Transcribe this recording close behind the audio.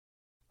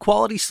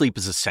Quality sleep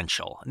is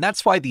essential, and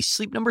that's why the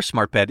Sleep Number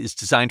Smart Bed is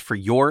designed for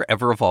your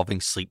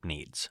ever-evolving sleep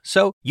needs.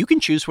 So you can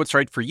choose what's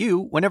right for you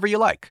whenever you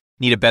like.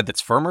 Need a bed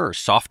that's firmer or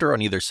softer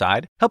on either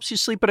side? Helps you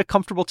sleep at a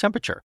comfortable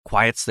temperature.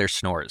 Quiets their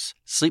snores.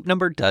 Sleep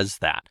Number does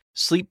that.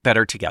 Sleep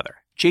better together.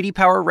 J.D.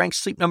 Power ranks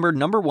Sleep Number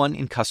 #1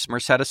 in customer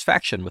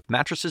satisfaction with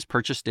mattresses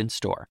purchased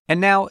in-store.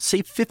 And now,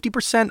 save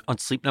 50% on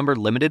Sleep Number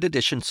limited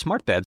edition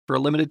smart beds for a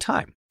limited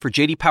time. For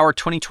J.D. Power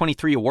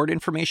 2023 award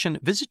information,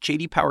 visit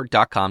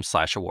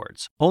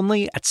jdpower.com/awards.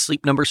 Only at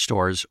Sleep Number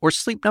stores or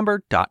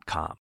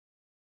sleepnumber.com.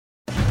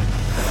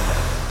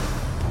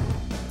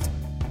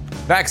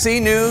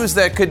 Vaccine news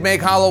that could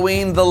make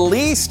Halloween the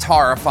least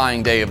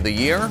horrifying day of the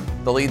year.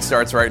 The lead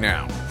starts right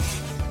now.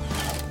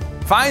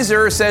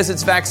 Pfizer says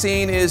its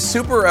vaccine is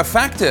super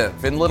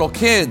effective in little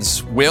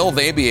kids. Will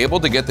they be able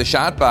to get the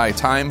shot by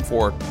time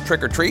for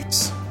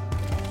trick-or-treats?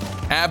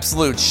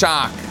 Absolute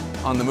shock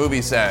on the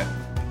movie set.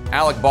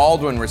 Alec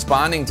Baldwin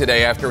responding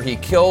today after he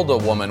killed a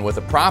woman with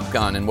a prop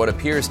gun in what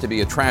appears to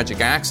be a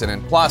tragic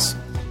accident. Plus,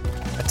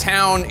 a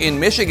town in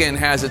Michigan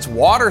has its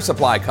water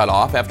supply cut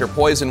off after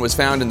poison was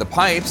found in the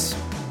pipes.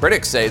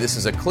 Critics say this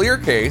is a clear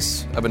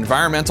case of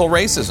environmental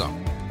racism.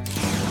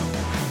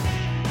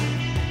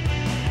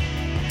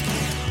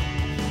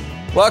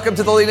 Welcome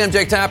to The Lead. I'm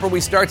Jake Tapper. We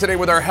start today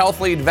with our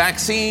health lead: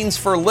 vaccines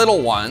for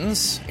little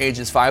ones,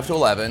 ages 5 to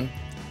 11.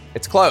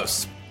 It's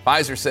close.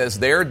 Pfizer says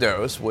their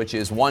dose, which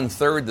is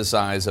 1/3 the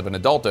size of an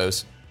adult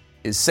dose,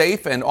 is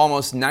safe and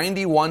almost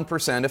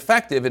 91%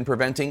 effective in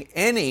preventing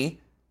any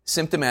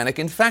symptomatic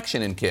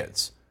infection in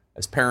kids.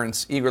 As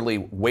parents eagerly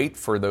wait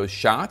for those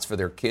shots for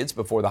their kids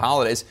before the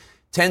holidays,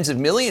 tens of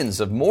millions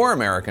of more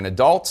American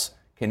adults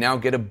can now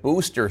get a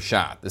booster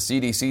shot. The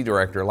CDC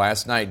director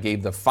last night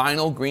gave the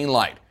final green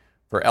light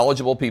for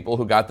eligible people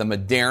who got the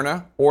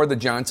Moderna or the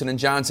Johnson &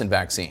 Johnson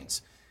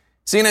vaccines.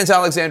 CNN's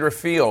Alexandra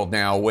Field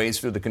now wades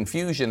through the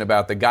confusion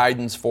about the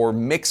guidance for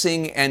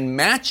mixing and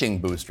matching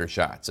booster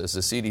shots, as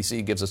the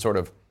CDC gives a sort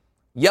of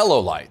yellow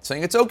light,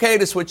 saying it's okay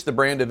to switch the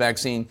brand of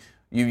vaccine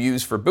you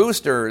use for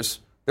boosters.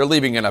 They're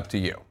leaving it up to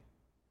you.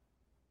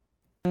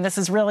 And this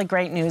is really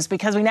great news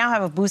because we now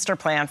have a booster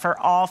plan for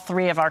all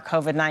 3 of our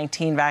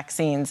COVID-19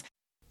 vaccines.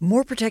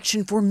 More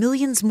protection for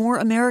millions more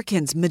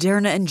Americans.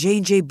 Moderna and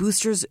J&J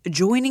boosters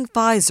joining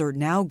Pfizer,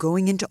 now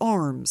going into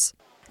arms.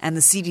 And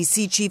the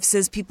CDC chief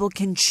says people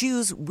can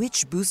choose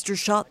which booster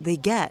shot they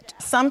get.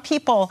 Some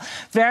people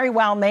very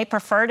well may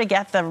prefer to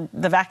get the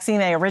vaccine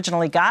they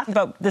originally got,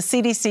 but the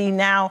CDC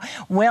now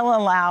will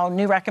allow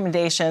new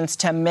recommendations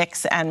to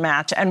mix and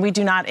match, and we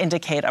do not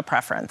indicate a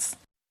preference.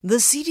 The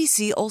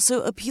CDC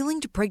also appealing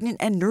to pregnant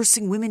and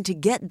nursing women to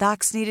get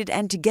vaccinated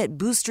and to get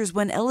boosters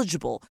when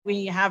eligible.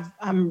 We have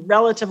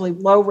relatively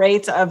low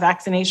rates of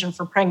vaccination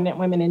for pregnant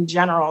women in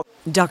general.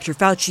 Dr.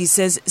 Fauci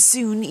says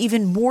soon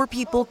even more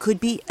people could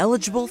be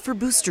eligible for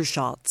booster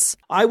shots.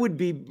 I would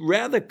be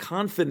rather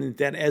confident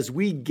that as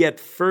we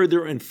get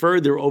further and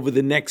further over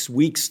the next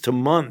weeks to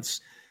months,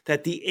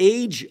 that the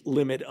age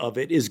limit of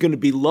it is going to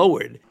be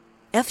lowered.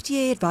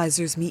 FDA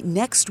advisors meet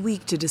next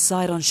week to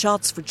decide on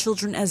shots for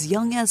children as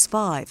young as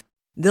 5.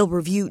 They'll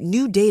review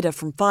new data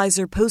from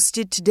Pfizer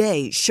posted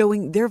today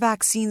showing their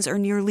vaccines are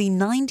nearly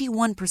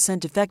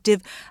 91%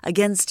 effective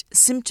against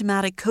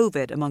symptomatic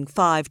COVID among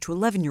 5 to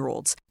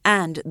 11-year-olds,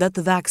 and that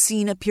the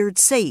vaccine appeared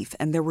safe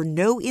and there were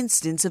no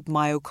incidents of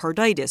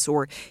myocarditis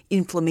or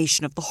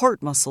inflammation of the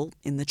heart muscle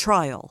in the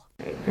trial.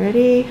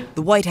 Ready?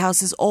 The White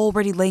House is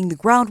already laying the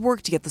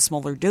groundwork to get the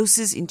smaller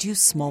doses into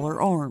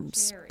smaller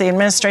arms. The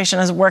administration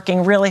is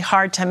working really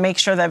hard to make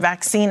sure that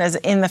vaccine is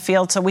in the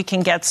field so we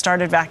can get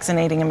started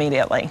vaccinating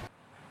immediately.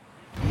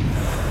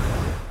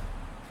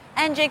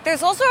 And Jake,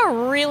 there's also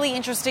a really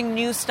interesting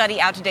new study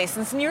out today.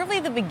 Since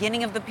nearly the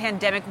beginning of the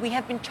pandemic, we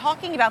have been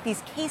talking about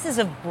these cases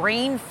of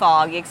brain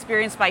fog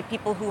experienced by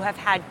people who have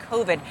had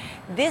COVID.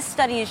 This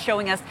study is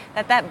showing us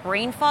that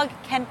brain fog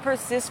can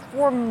persist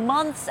for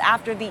months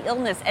after the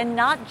illness, and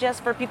not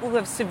just for people who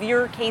have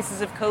severe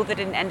cases of COVID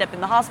and end up in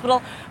the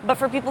hospital, but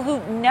for people who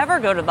never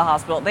go to the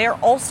hospital. They are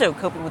also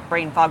coping with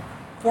brain fog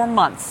for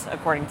months,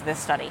 according to this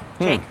study.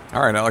 Jake?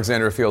 All right,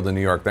 Alexandra Field in New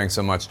York, thanks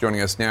so much.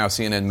 Joining us now,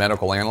 CNN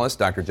medical analyst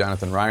Dr.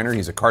 Jonathan Reiner.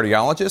 He's a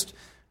cardiologist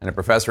and a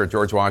professor at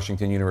George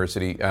Washington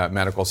University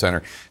Medical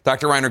Center.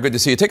 Dr. Reiner, good to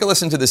see you. Take a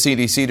listen to the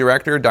CDC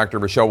director, Dr.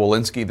 Rochelle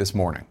Walensky, this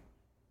morning.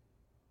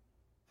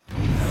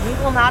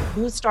 We will not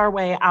boost our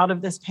way out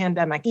of this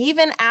pandemic.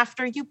 Even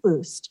after you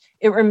boost,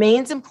 it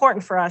remains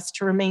important for us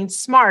to remain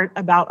smart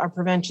about our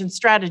prevention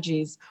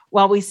strategies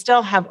while we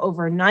still have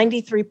over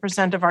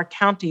 93% of our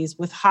counties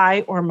with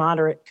high or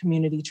moderate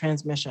community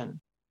transmission.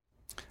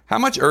 How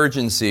much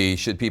urgency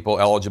should people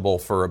eligible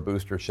for a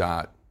booster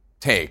shot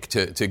take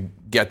to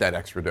get that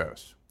extra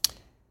dose?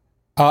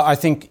 I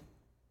think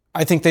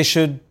they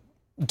should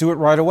do it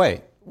right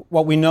away.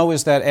 What we know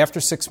is that after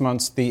 6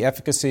 months, the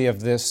efficacy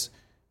of these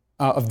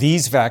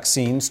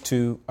vaccines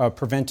to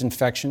prevent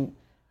infection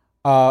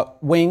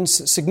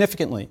wanes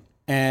significantly.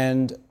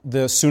 And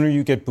the sooner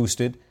you get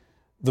boosted,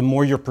 the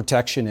more your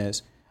protection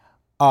is.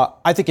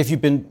 I think if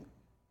you've been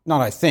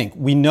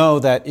we know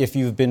that if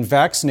you've been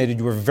vaccinated,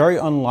 you are very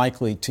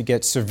unlikely to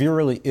get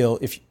severely ill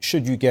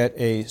should you get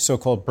a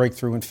so-called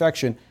breakthrough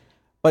infection.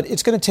 But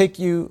it's going to take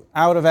you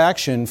out of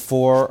action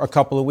for a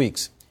couple of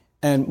weeks.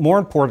 And more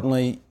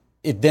importantly,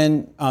 it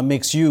then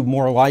makes you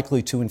more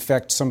likely to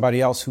infect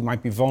somebody else who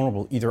might be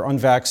vulnerable, either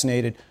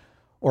unvaccinated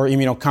or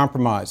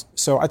immunocompromised.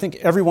 So I think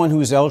everyone who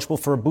is eligible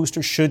for a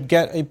booster should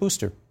get a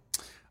booster.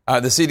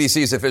 The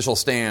CDC's official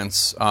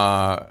stance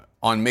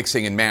on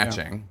mixing and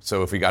matching,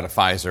 so if we got a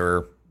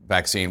Pfizer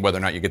vaccine, whether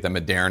or not you get the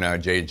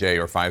Moderna, J&J,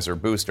 or Pfizer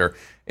booster,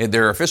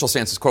 their official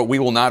stance is, quote, we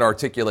will not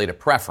articulate a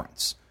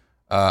preference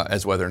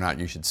as whether or not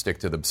you should stick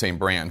to the same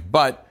brand.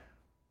 But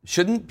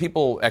shouldn't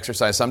people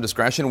exercise some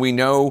discretion? We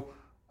know,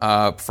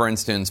 for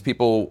instance,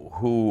 people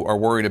who are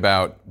worried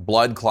about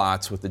blood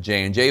clots with the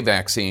J&J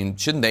vaccine,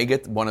 shouldn't they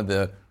get one of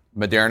the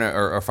Moderna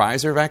or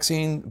Pfizer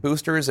vaccine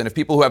boosters? And if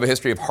people who have a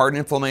history of heart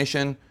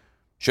inflammation,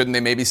 shouldn't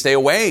they maybe stay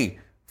away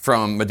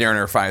from Moderna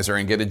or Pfizer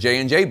and get a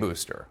J&J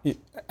booster?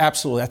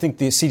 Absolutely. I think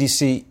the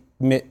CDC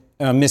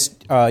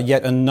missed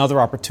yet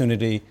another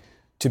opportunity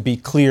to be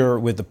clear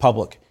with the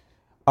public.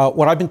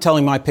 What I've been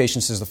telling my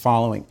patients is the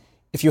following.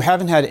 If you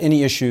haven't had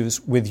any issues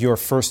with your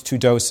first 2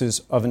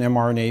 doses of an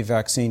mRNA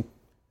vaccine,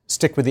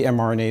 stick with the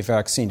mRNA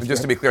vaccine.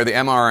 Just to be clear, the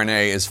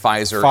mRNA is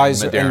Pfizer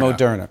and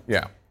Moderna.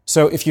 Yeah.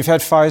 So if you've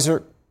had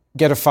Pfizer,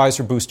 get a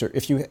Pfizer booster.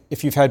 If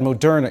you've had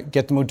Moderna,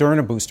 get the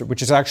Moderna booster,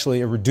 which is actually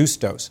a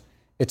reduced dose.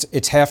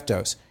 It's half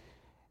dose.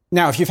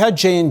 Now, if you've had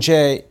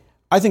J&J,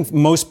 I think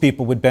most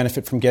people would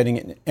benefit from getting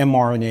an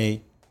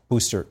mRNA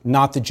booster,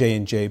 not the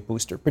J&J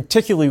booster,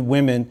 particularly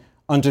women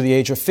under the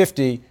age of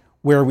 50,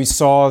 where we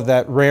saw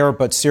that rare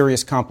but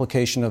serious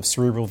complication of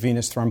cerebral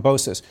venous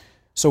thrombosis.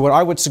 So what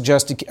I would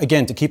suggest,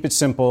 again, to keep it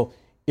simple,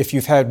 if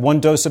you've had 1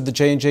 dose of the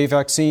J&J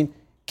vaccine,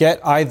 get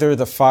either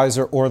the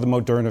Pfizer or the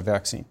Moderna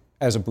vaccine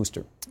as a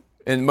booster.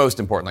 And most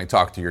importantly,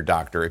 talk to your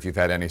doctor if you've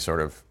had any sort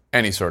of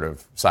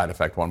side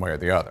effect one way or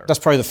the other. That's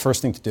probably the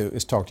first thing to do,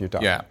 is talk to your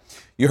doctor. Yeah.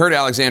 You heard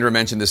Alexandra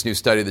mention this new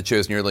study that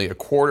shows nearly a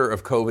quarter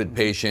of COVID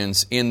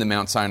patients in the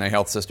Mount Sinai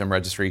Health System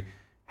registry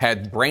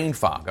had brain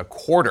fog, a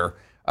quarter.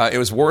 It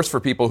was worse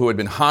for people who had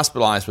been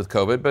hospitalized with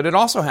COVID, but it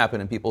also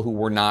happened in people who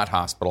were not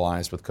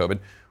hospitalized with COVID.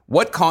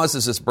 What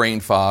causes this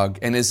brain fog,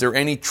 and is there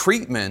any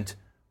treatment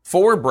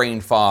for brain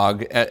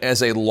fog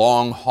as a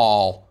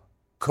long-haul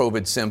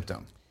COVID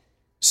symptom?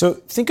 So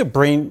think of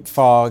brain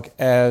fog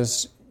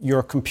as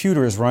your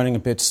computer is running a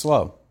bit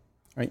slow.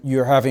 Right?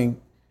 You're having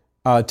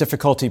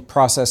difficulty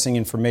processing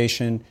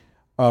information,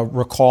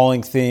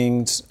 recalling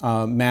things,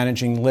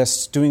 managing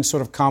lists, doing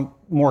sort of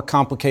more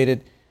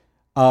complicated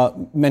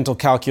mental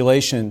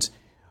calculations.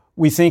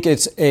 We think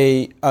it's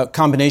a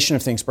combination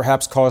of things,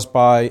 perhaps caused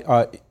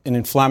by an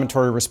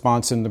inflammatory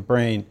response in the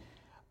brain,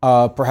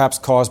 perhaps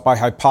caused by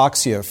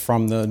hypoxia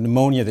from the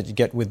pneumonia that you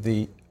get with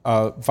the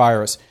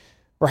virus,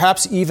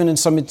 perhaps even in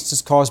some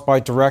instances caused by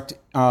direct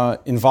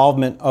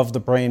involvement of the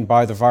brain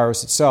by the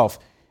virus itself.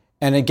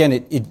 And again,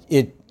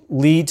 it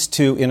leads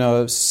to, in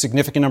a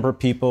significant number of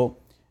people,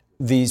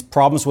 these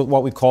problems with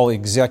what we call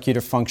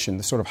executive function,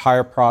 the sort of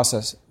higher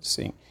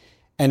processing,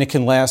 and it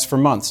can last for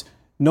months.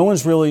 No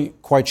one's really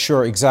quite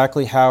sure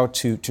exactly how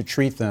to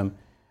treat them.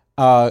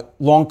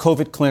 Long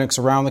COVID clinics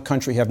around the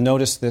country have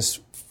noticed this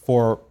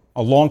for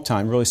a long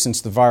time, really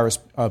since the virus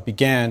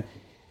began.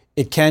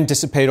 It can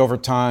dissipate over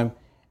time,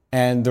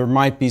 and there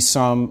might be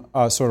some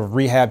sort of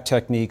rehab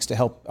techniques to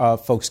help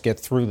folks get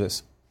through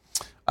this.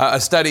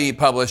 A study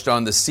published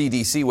on the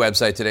CDC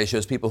website today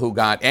shows people who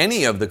got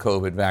any of the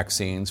COVID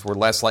vaccines were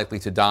less likely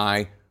to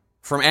die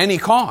from any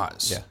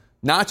cause,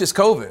 not just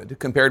COVID,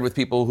 compared with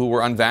people who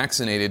were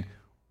unvaccinated.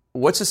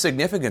 What's the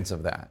significance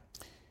of that?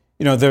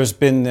 You know, there's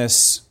been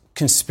this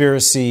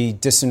conspiracy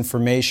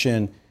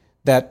disinformation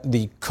that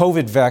the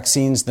COVID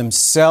vaccines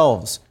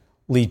themselves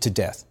lead to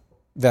death,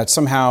 that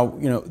somehow,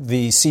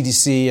 the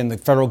CDC and the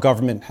federal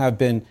government have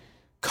been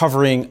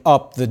covering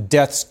up the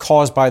deaths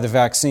caused by the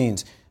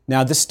vaccines.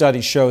 Now, this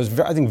study shows,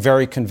 I think,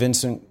 very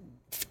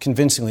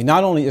convincingly,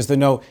 not only is there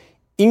no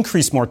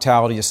increased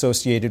mortality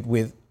associated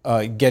with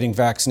getting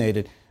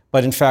vaccinated,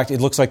 but in fact,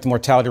 it looks like the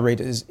mortality rate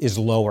is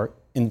lower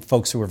in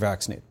folks who are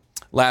vaccinated.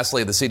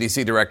 Lastly, the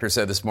CDC director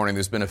said this morning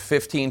there's been a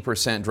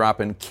 15% drop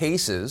in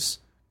cases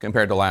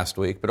compared to last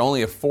week, but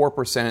only a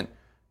 4%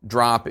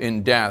 drop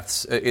in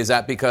deaths. Is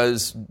that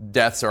because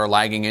deaths are a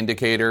lagging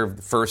indicator?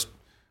 First,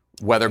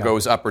 whether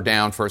goes up or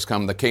down, first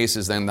come the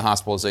cases, then the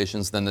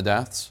hospitalizations, then the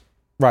deaths?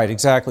 Right,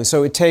 exactly.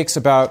 So it takes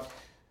about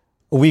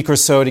a week or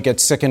so to get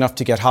sick enough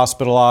to get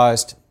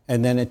hospitalized,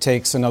 and then it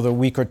takes another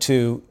week or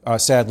two,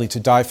 sadly, to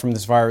die from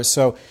this virus.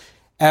 So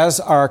as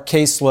our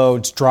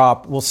caseloads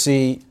drop, we'll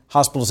see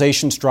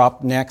hospitalizations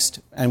drop next,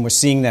 and we're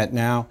seeing that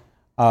now,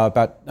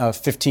 about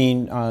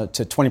 15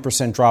 to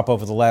 20% drop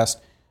over the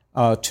last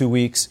 2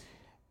 weeks.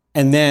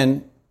 And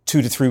then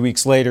 2 to 3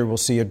 weeks later, we'll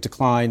see a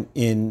decline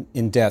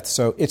in death.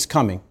 So it's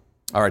coming.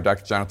 All right,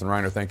 Dr. Jonathan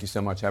Reiner, thank you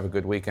so much. Have a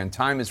good weekend.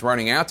 Time is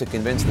running out to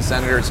convince the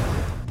senators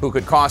who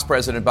could cost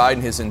President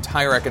Biden his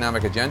entire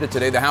economic agenda.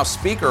 Today, the House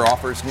Speaker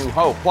offers new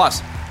hope.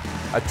 Plus,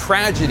 a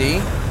tragedy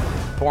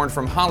born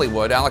from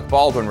Hollywood. Alec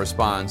Baldwin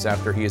responds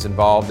after he is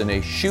involved in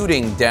a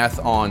shooting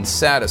death on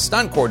set. A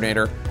stunt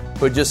coordinator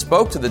who just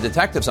spoke to the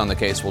detectives on the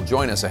case will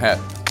join us ahead.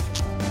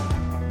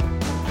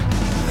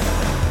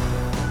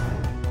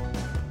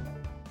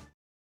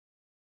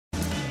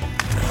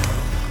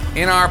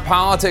 In our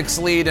politics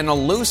lead, an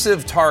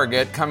elusive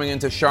target coming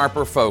into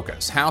sharper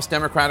focus. House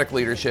Democratic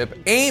leadership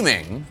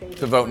aiming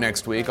to vote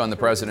next week on the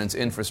president's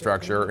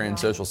infrastructure and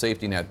social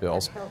safety net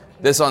bills.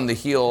 This on the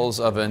heels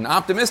of an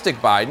optimistic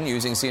Biden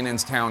using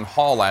CNN's town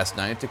hall last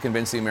night to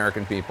convince the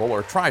American people,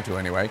 or try to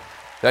anyway,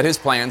 that his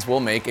plans will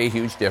make a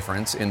huge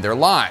difference in their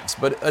lives.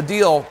 But a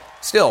deal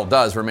still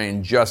does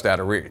remain just out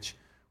of reach,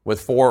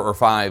 with 4 or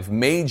 5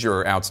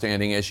 major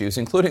outstanding issues,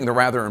 including the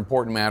rather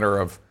important matter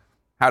of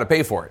how to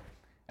pay for it.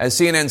 As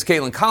CNN's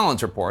Caitlin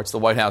Collins reports, the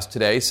White House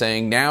today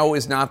saying now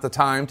is not the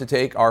time to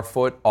take our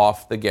foot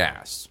off the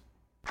gas.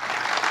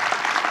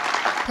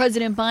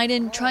 President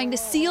Biden trying to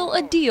seal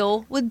a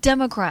deal with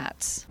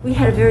Democrats. We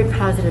had a very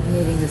positive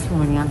meeting this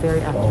morning. I'm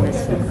very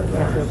optimistic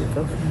that we'll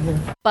go from here.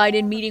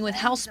 Biden meeting with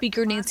House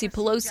Speaker Nancy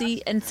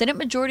Pelosi and Senate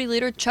Majority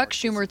Leader Chuck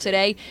Schumer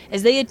today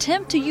as they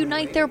attempt to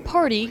unite their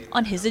party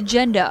on his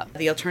agenda.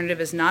 The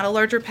alternative is not a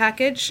larger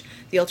package.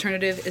 The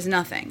alternative is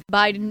nothing.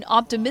 Biden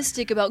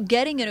optimistic about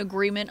getting an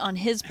agreement on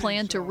his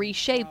plan to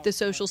reshape the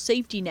social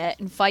safety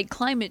net and fight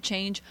climate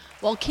change,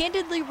 while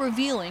candidly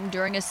revealing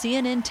during a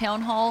CNN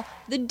town hall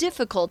the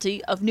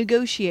difficulty of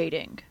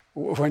negotiating.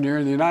 When you're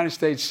in the United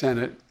States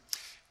Senate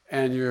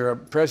and you're a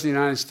president of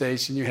the United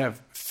States and you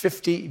have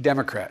 50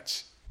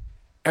 Democrats,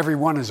 every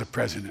one is a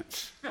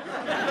president.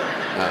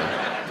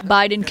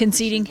 Biden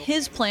conceding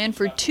his plan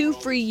for 2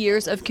 free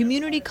years of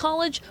community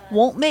college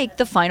won't make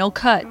the final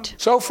cut.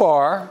 So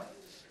far,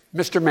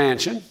 Mr.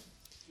 Manchin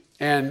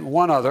and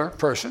one other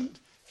person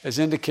has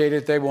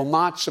indicated they will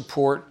not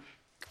support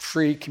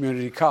free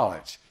community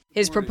college.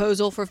 His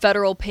proposal for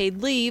federal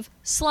paid leave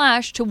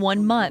slashed to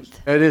 1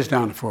 month. It is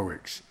down to 4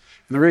 weeks.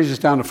 And the reason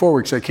it's down to 4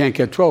 weeks, they can't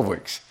get 12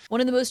 weeks.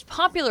 One of the most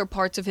popular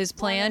parts of his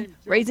plan,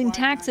 raising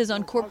taxes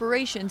on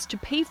corporations to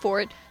pay for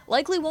it,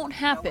 likely won't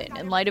happen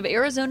in light of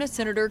Arizona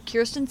Senator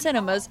Kyrsten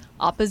Sinema's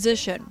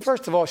opposition.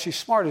 First of all, she's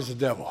smart as the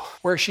devil.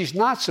 Where she's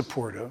not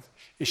supportive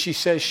is she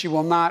says she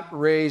will not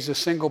raise a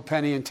single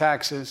penny in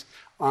taxes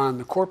on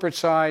the corporate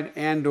side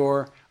and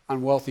or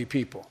on wealthy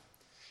people,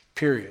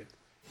 period.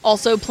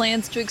 Also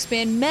plans to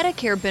expand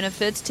Medicare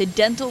benefits to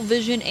dental,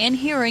 vision, and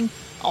hearing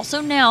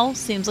also now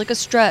seems like a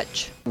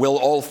stretch. Will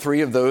all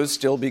 3 of those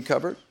still be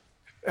covered?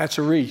 That's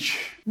a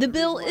reach. The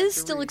bill is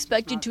still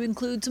expected to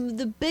include some of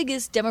the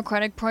biggest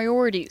Democratic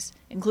priorities,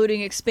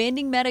 including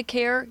expanding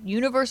Medicare,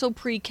 universal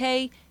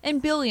pre-K,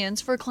 and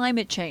billions for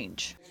climate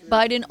change.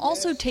 Biden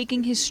also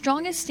taking his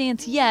strongest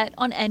stance yet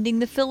on ending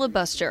the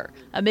filibuster,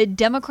 amid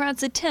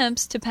Democrats'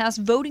 attempts to pass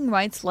voting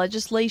rights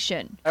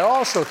legislation. I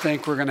also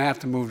think we're going to have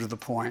to move to the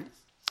point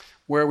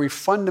where we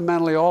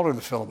fundamentally alter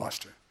the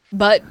filibuster.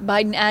 But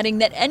Biden adding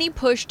that any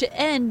push to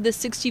end the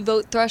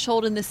 60-vote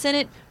threshold in the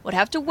Senate would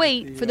have to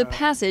wait for the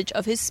passage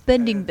of his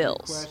spending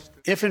bills.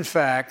 If, in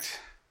fact,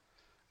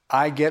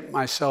 I get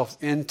myself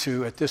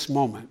into, at this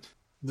moment,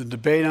 the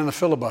debate on the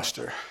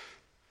filibuster,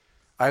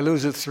 I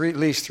lose at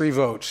least 3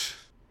 votes.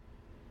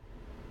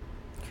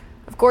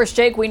 Of course,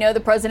 Jake, we know the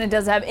president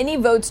doesn't have any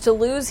votes to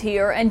lose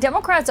here, and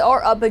Democrats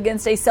are up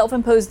against a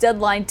self-imposed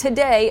deadline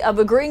today of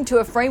agreeing to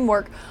a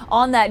framework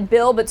on that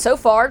bill. But so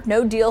far,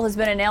 no deal has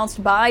been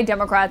announced by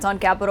Democrats on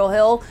Capitol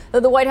Hill, though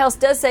the White House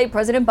does say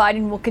President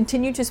Biden will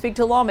continue to speak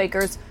to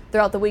lawmakers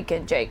throughout the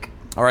weekend, Jake.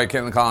 All right,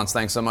 Caitlin Collins,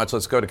 thanks so much.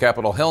 Let's go to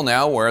Capitol Hill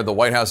now, where the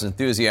White House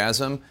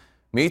enthusiasm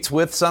meets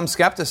with some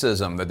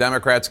skepticism. The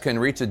Democrats can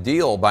reach a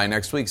deal by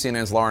next week.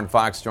 CNN's Lauren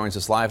Fox joins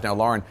us live now.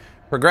 Lauren,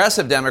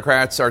 progressive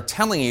Democrats are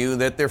telling you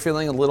that they're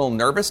feeling a little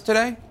nervous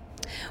today?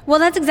 Well,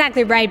 that's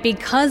exactly right,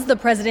 because the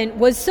president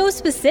was so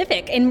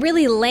specific in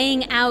really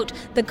laying out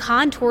the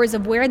contours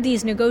of where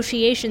these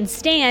negotiations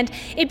stand.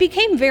 It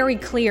became very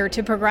clear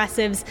to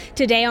progressives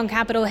today on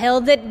Capitol Hill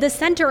that the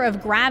center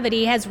of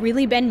gravity has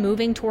really been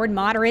moving toward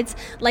moderates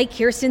like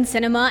Kyrsten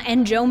Sinema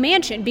and Joe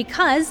Manchin,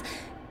 because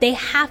they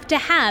have to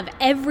have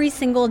every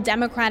single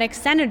Democratic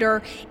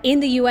senator in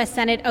the U.S.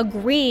 Senate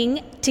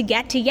agreeing to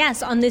get to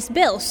yes on this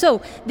bill.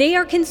 So they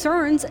are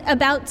concerned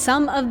about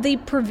some of the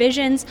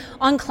provisions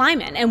on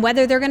climate and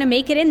whether they're going to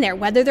make it in there,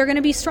 whether they're going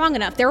to be strong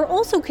enough. There are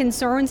also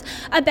concerns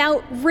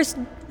about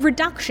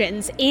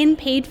reductions in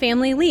paid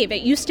family leave.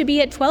 It used to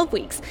be at 12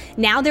 weeks.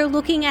 Now they're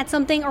looking at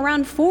something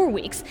around 4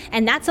 weeks.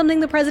 And that's something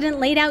the president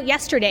laid out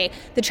yesterday.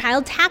 The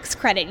child tax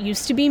credit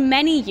used to be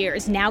many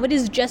years. Now it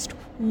is just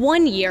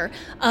 1 year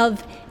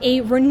of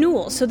a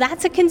renewal. So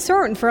that's a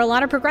concern for a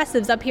lot of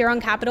progressives up here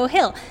on Capitol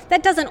Hill.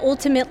 That doesn't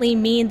ultimately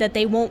mean that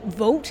they won't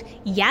vote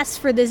yes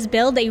for this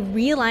bill. They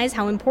realize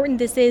how important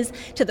this is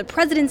to the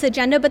president's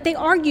agenda, but they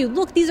argue,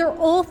 look, these are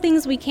all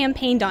things we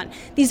campaigned on.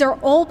 These are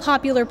all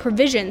popular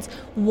provisions.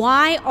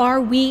 Why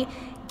are we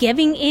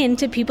giving in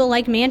to people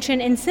like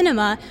Manchin and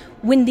Sinema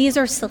when these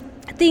are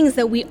things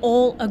that we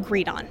all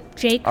agreed on?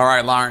 Jake? All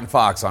right, Lauren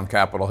Fox on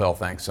Capitol Hill,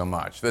 thanks so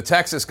much. The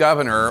Texas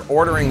governor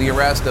ordering the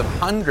arrest of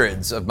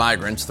hundreds of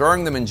migrants,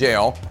 throwing them in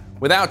jail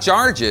without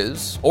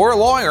charges or a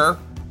lawyer.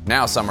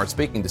 Now some are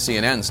speaking to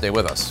CNN. Stay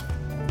with us.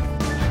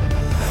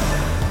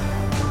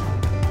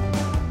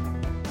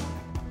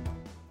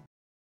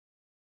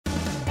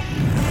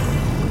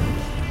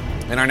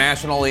 In our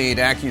national lead,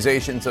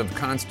 accusations of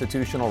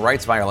constitutional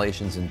rights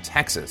violations in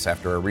Texas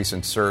after a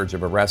recent surge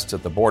of arrests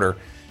at the border.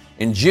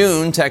 In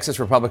June, Texas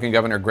Republican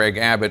Governor Greg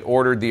Abbott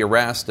ordered the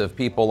arrest of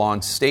people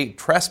on state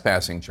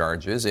trespassing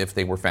charges if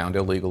they were found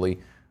illegally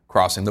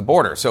crossing the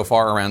border. So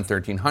far, around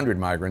 1,300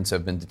 migrants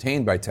have been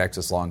detained by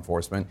Texas law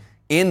enforcement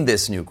in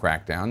this new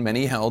crackdown,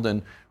 many held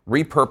in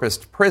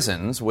repurposed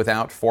prisons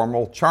without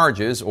formal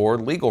charges or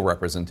legal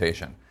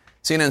representation.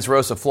 CNN's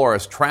Rosa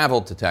Flores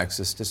traveled to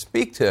Texas to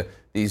speak to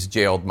these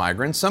jailed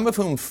migrants, some of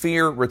whom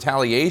fear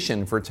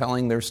retaliation for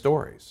telling their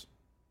stories.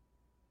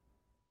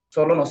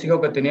 Solo nos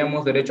dijo que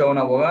teníamos derecho a un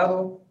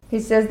abogado. He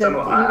says that he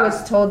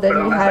was told that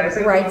he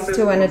had rights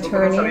to an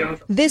attorney.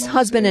 This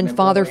husband and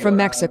father from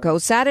Mexico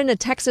sat in a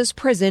Texas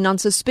prison on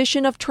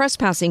suspicion of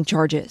trespassing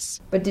charges.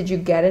 But did you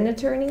get an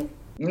attorney?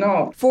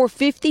 No. For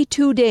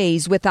 52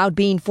 days without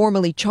being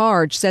formally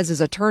charged, says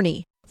his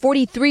attorney.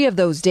 43 of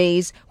those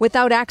days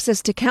without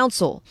access to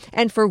counsel,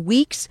 and for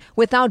weeks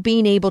without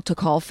being able to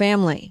call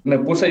family.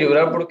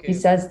 He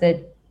says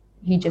that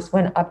he just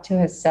went up to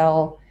his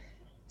cell,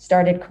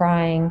 started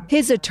crying.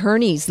 His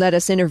attorneys let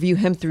us interview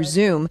him through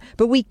Zoom,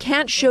 but we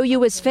can't show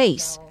you his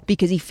face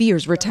because he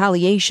fears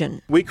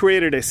retaliation. We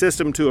created a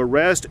system to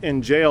arrest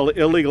and jail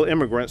illegal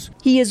immigrants.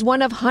 He is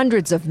one of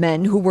hundreds of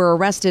men who were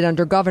arrested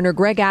under Governor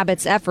Greg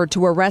Abbott's effort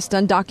to arrest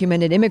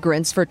undocumented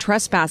immigrants for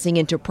trespassing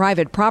into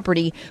private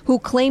property who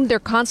claimed their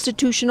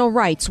constitutional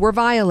rights were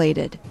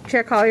violated.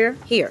 Chair Collier.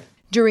 Here.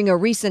 During a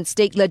recent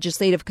state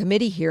legislative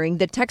committee hearing,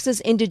 the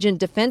Texas Indigent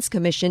Defense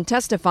Commission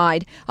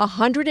testified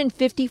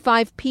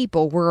 155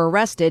 people were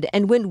arrested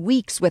and went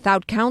weeks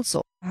without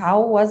counsel.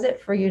 How was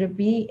it for you to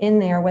be in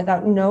there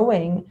without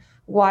knowing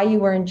why you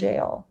were in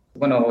jail?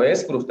 Bueno,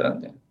 es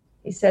frustrante.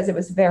 He says it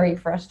was very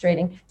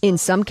frustrating. In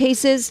some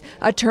cases,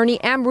 attorney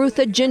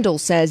Amrutha Jindal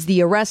says the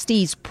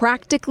arrestees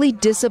practically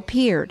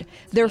disappeared.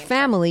 Their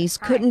families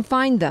couldn't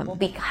find them.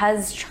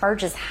 Because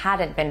charges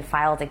hadn't been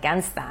filed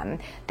against them,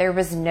 there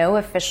was no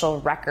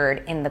official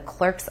record in the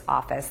clerk's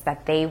office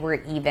that they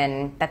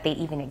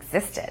even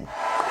existed.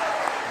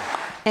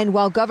 And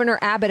while Governor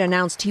Abbott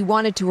announced he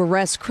wanted to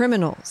arrest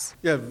criminals,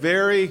 You have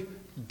very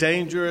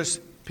dangerous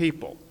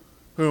people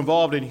who are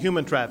involved in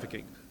human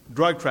trafficking,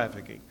 drug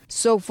trafficking.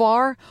 so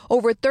far,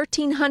 over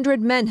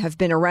 1,300 men have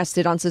been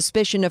arrested on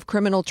suspicion of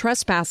criminal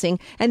trespassing,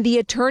 and the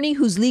attorney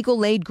whose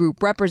legal aid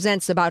group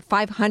represents about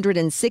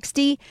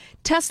 560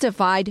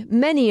 testified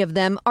many of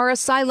them are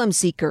asylum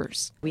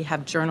seekers. We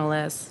have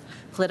journalists,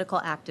 political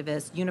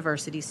activists,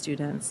 university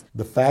students.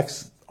 The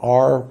facts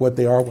are what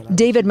they are.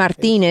 David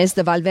Martinez,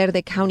 the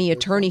Valverde County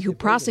attorney who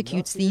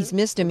prosecutes these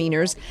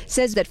misdemeanors,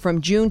 says that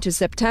from June to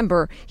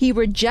September, he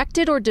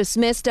rejected or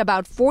dismissed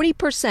about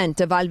 40%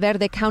 of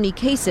Valverde County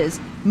cases,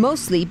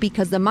 mostly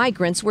because the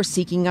migrants were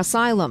seeking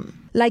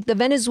asylum. Like the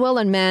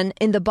Venezuelan man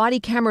in the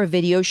body camera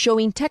video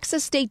showing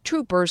Texas state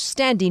troopers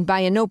standing by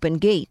an open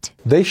gate.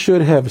 They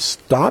should have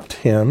stopped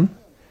him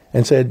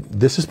and said,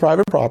 this is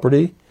private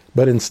property,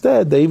 but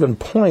instead they even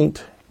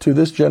point to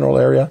this general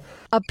area.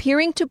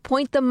 Appearing to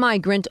point the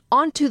migrant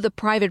onto the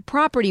private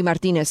property,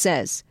 Martinez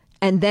says,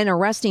 and then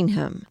arresting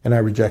him. And I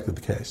rejected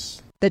the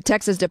case. The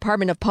Texas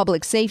Department of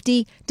Public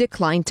Safety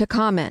declined to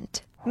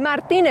comment.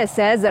 Martinez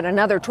says that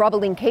another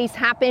troubling case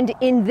happened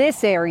in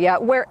this area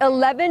where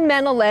 11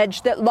 men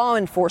alleged that law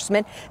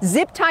enforcement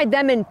zip-tied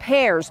them in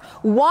pairs,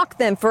 walked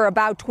them for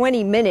about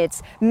 20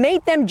 minutes,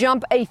 made them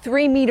jump a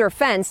 3-meter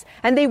fence,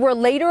 and they were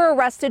later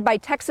arrested by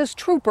Texas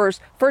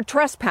troopers for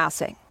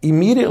trespassing.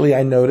 Immediately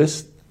I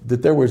noticed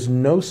that there was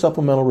no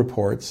supplemental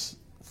reports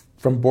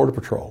from Border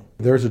Patrol.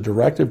 There's a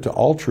directive to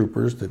all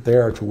troopers that they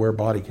are to wear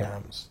body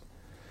cams.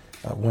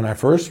 When I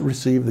first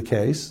received the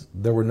case,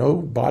 there were no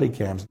body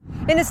cams.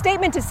 In a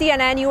statement to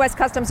CNN, U.S.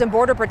 Customs and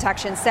Border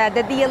Protection said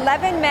that the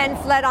 11 men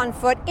fled on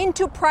foot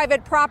into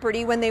private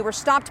property when they were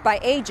stopped by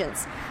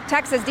agents.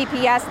 Texas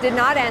DPS did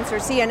not answer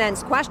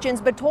CNN's questions,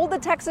 but told the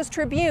Texas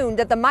Tribune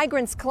that the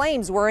migrants'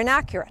 claims were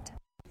inaccurate.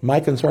 My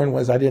concern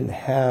was I didn't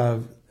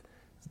have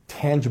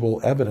tangible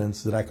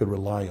evidence that I could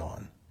rely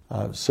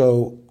on.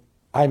 So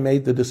I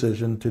made the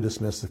decision to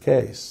dismiss the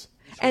case.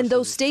 And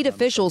those state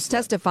officials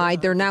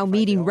testified they're now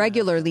meeting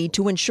regularly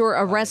to ensure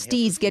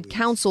arrestees get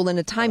counsel in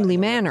a timely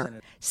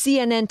manner.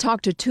 CNN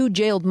talked to 2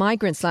 jailed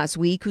migrants last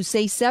week who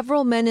say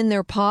several men in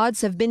their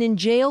pods have been in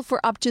jail for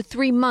up to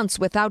 3 months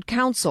without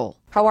counsel.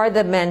 How are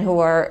the men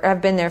who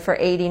have been there for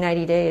 80,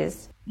 90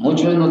 days?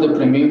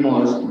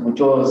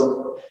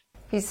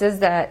 He says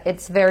that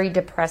it's very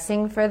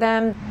depressing for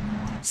them.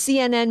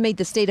 CNN made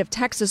the state of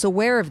Texas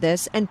aware of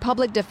this, and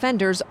public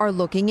defenders are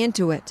looking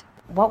into it.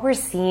 What we're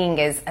seeing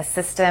is a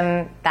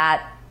system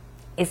that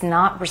is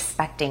not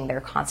respecting their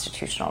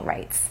constitutional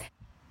rights.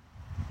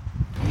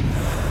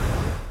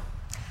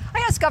 I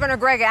I asked Governor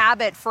Greg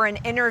Abbott for an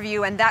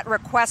interview, and that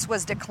request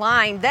was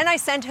declined. Then I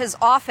sent his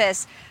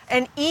office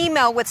an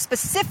email with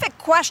specific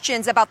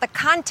questions about the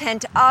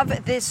content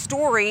of this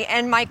story,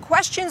 and my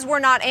questions were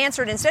not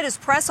answered. Instead, his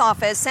press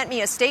office sent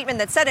me a statement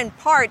that said in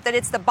part that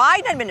it's the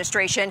Biden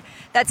administration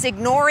that's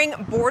ignoring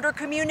border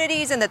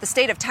communities and that the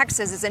state of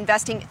Texas is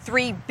investing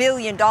 $3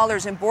 billion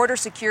in border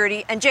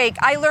security. And Jake,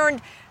 I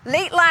learned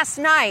late last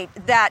night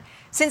that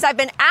since I've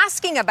been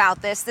asking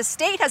about this, the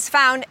state has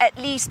found at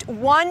least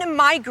one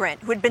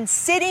migrant who had been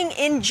sitting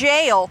in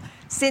jail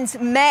since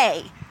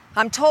May.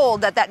 I'm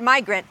told that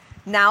migrant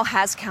now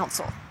has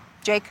counsel.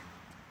 Jake?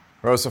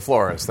 Rosa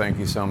Flores, thank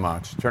you so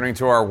much. Turning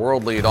to our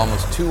world lead,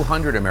 almost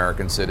 200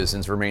 American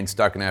citizens remain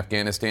stuck in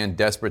Afghanistan,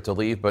 desperate to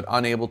leave but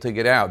unable to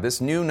get out.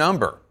 This new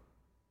number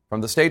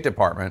from the State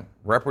Department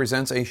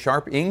represents a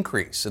sharp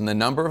increase in the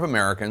number of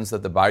Americans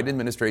that the Biden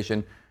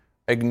administration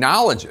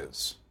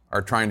acknowledges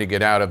are trying to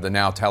get out of the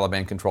now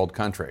Taliban-controlled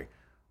country.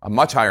 A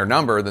much higher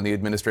number than the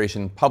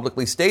administration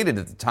publicly stated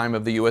at the time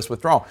of the U.S.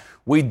 withdrawal.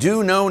 We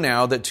do know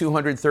now that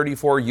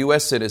 234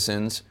 U.S.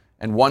 citizens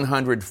and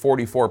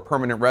 144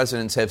 permanent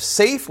residents have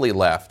safely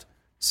left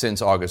since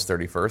August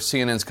 31st.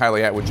 CNN's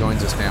Kylie Atwood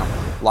joins us now,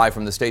 live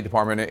from the State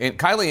Department. And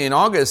Kylie, in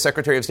August,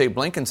 Secretary of State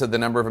Blinken said the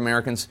number of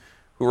Americans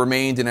who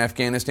remained in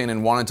Afghanistan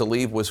and wanted to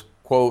leave was,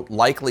 quote,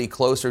 likely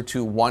closer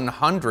to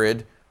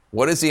 100.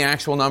 What is the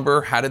actual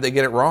number? How did they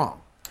get it wrong?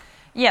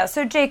 Yeah,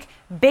 so Jake,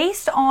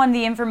 based on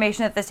the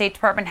information that the State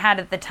Department had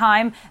at the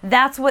time,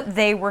 that's what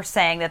they were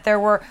saying, that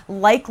there were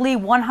likely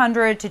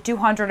 100 to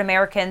 200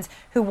 Americans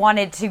who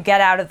wanted to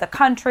get out of the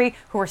country,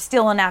 who were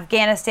still in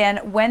Afghanistan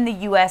when the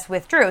U.S.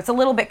 withdrew. It's a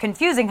little bit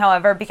confusing,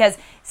 however, because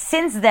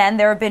since then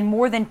there have been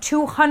more than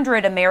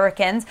 200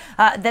 Americans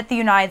that the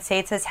United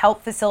States has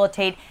helped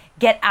facilitate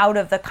get out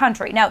of the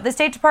country. Now, the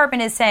State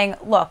Department is saying,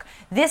 look,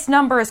 this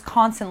number is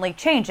constantly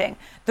changing.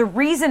 The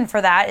reason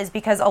for that is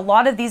because a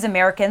lot of these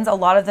Americans, a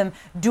lot of them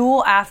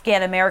dual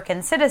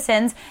Afghan-American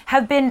citizens,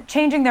 have been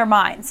changing their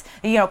minds,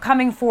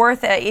 coming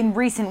forth in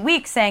recent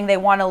weeks saying they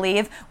want to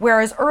leave,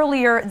 whereas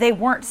earlier they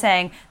weren't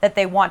saying that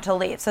they want to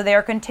leave. So they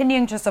are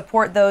continuing to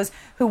support those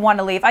who want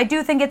to leave. I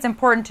do think it's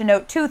important to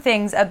note two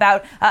things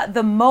about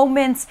the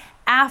moments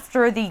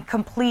after the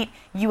complete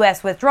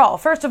U.S. withdrawal.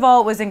 First of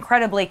all, it was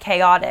incredibly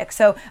chaotic.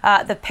 So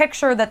the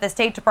picture that the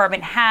State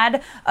Department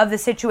had of the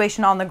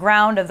situation on the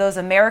ground of those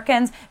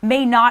Americans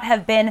may not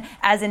have been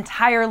as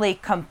entirely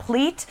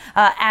complete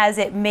as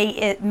it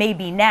may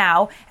be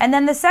now. And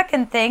then the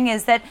second thing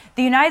is that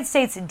the United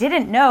States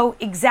didn't know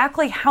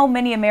exactly how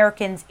many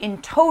Americans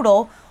in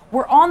total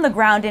were on the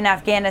ground in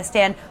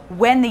Afghanistan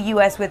when the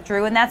U.S.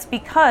 withdrew, and that's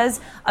because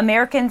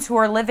Americans who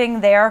are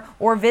living there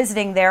or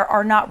visiting there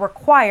are not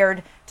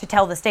required to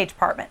tell the State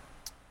Department.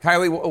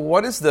 Kylie,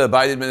 what is the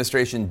Biden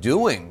administration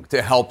doing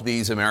to help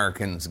these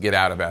Americans get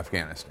out of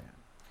Afghanistan?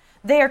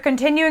 They are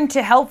continuing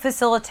to help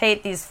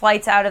facilitate these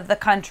flights out of the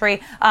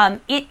country.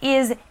 It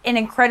is an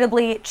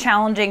incredibly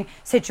challenging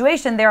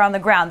situation there on the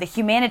ground. The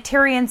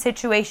humanitarian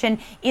situation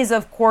is,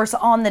 of course,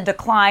 on the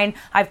decline.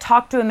 I've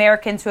talked to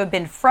Americans who have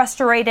been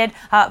frustrated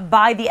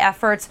by the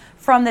efforts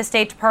from the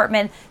State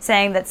Department,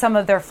 saying that some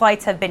of their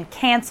flights have been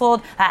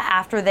canceled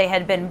after they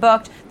had been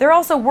booked. They're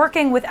also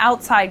working with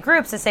outside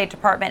groups, the State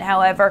Department,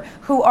 however,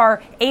 who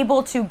are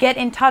able to get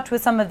in touch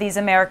with some of these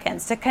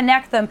Americans, to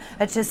connect them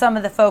to some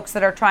of the folks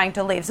that are trying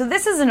to leave. So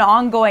this is an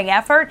ongoing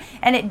effort,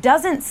 and it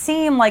doesn't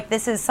seem like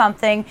this is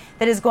something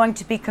that is going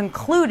to be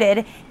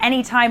concluded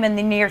anytime in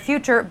the near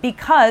future,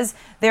 because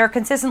there are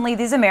consistently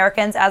these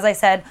Americans, as I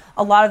said,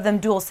 a lot of them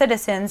dual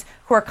citizens,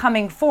 who are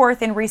coming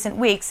forth in recent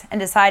weeks and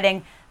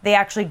deciding they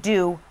actually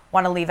do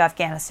want to leave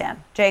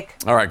Afghanistan. Jake?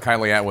 All right,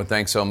 Kylie Atwood,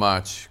 thanks so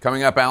much.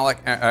 Coming up,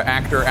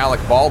 actor Alec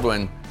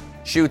Baldwin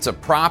shoots a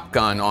prop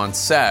gun on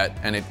set,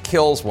 and it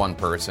kills one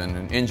person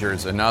and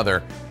injures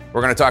another.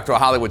 We're going to talk to a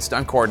Hollywood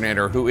stunt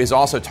coordinator who is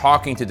also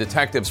talking to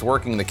detectives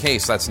working the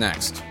case. That's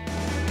next.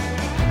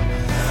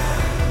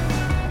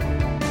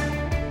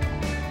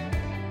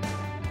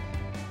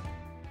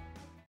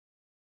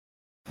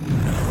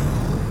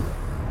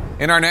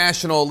 In our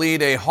national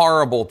lead, a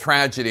horrible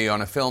tragedy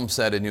on a film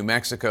set in New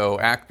Mexico.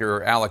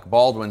 Actor Alec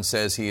Baldwin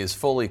says he is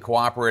fully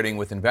cooperating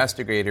with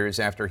investigators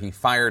after he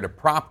fired a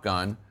prop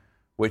gun,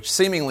 which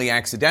seemingly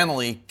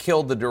accidentally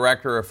killed the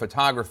director of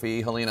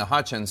photography, Helena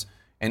Hutchins,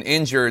 and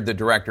injured the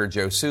director,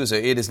 Joe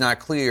Souza. It is not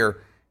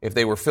clear if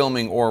they were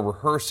filming or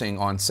rehearsing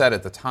on set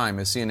at the time,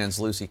 as CNN's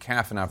Lucy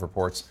Kafanov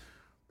reports.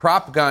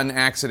 Prop gun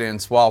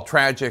accidents, while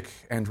tragic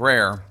and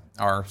rare,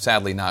 are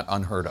sadly not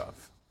unheard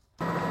of.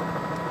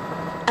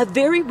 A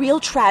very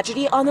real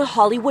tragedy on a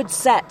Hollywood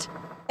set.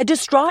 A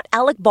distraught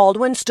Alec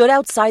Baldwin stood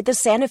outside the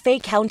Santa Fe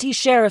County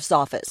Sheriff's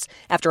Office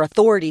after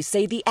authorities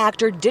say the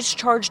actor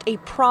discharged a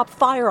prop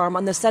firearm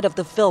on the set of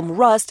the film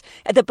Rust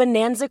at the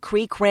Bonanza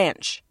Creek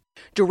Ranch.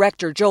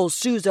 Director Joel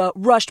Souza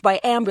rushed by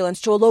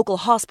ambulance to a local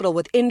hospital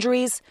with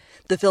injuries.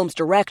 The film's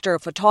director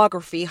of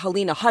photography,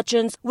 Helena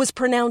Hutchins, was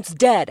pronounced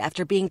dead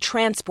after being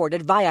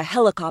transported via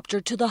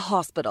helicopter to the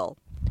hospital.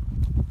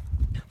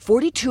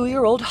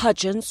 42-year-old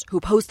Hutchins, who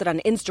posted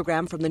on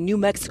Instagram from the New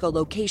Mexico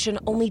location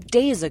only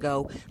days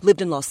ago,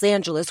 lived in Los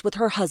Angeles with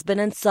her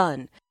husband and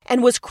son,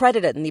 and was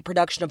credited in the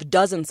production of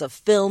dozens of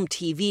film,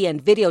 TV,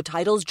 and video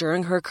titles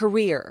during her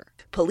career.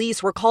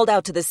 Police were called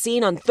out to the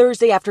scene on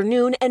Thursday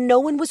afternoon, and no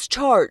one was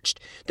charged,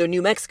 though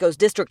New Mexico's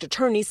district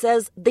attorney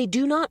says they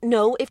do not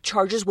know if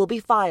charges will be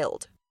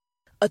filed.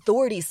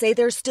 Authorities say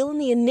they're still in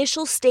the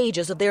initial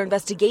stages of their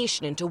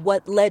investigation into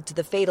what led to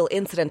the fatal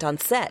incident on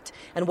set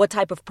and what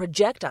type of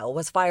projectile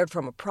was fired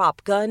from a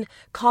prop gun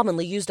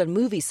commonly used on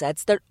movie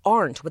sets that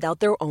aren't without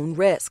their own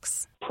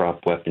risks.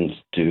 Prop weapons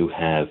do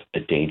have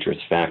a dangerous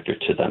factor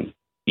to them,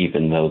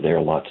 even though they're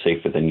a lot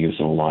safer than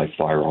using a live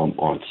firearm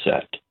on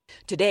set.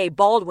 Today,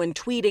 Baldwin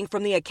tweeting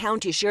from the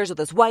account he shares with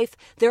his wife,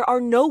 "There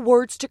are no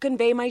words to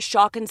convey my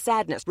shock and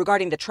sadness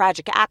regarding the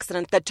tragic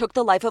accident that took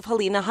the life of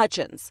Helena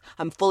Hutchins.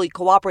 I'm fully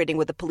cooperating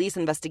with the police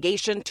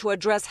investigation to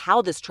address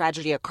how this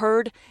tragedy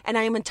occurred, and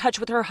I am in touch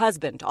with her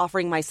husband,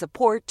 offering my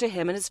support to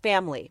him and his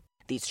family."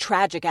 These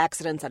tragic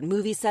accidents on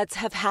movie sets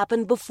have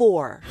happened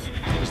before.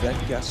 Was that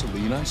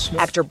gasoline I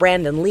smelled? Actor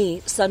Brandon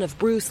Lee, son of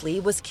Bruce Lee,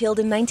 was killed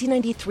in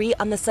 1993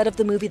 on the set of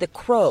the movie The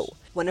Crow,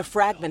 when a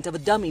fragment of a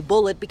dummy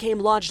bullet became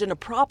lodged in a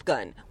prop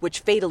gun,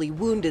 which fatally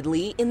wounded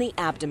Lee in the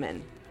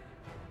abdomen.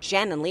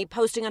 Shannon Lee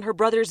posting on her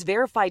brother's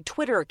verified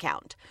Twitter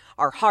account,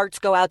 "Our hearts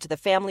go out to the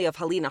family of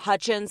Helena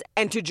Hutchins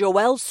and to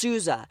Joelle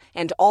Souza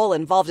and all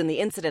involved in the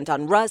incident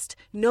on Rust.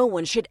 No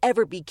one should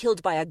ever be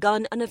killed by a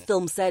gun on a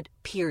film set,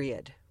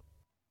 period."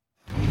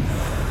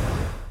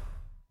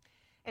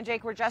 And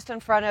Jake, we're just in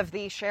front of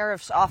the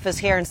sheriff's office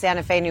here in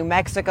Santa Fe, New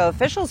Mexico.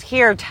 Officials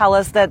here tell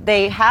us that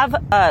they have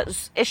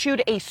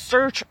issued a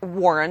search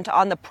warrant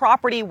on the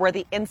property where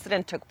the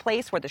incident took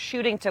place, where the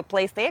shooting took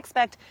place. They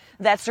expect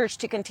that search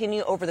to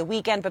continue over the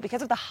weekend. But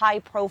because of the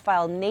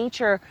high-profile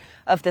nature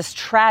of this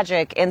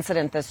tragic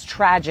incident, this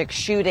tragic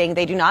shooting,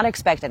 they do not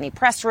expect any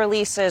press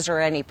releases or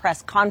any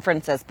press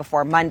conferences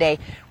before Monday.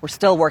 We're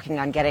still working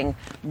on getting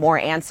more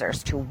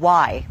answers to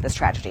why this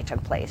tragedy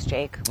took place.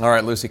 Jake? All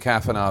right, Lucy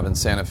Kafanov in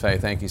Santa Fe.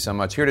 Thank you so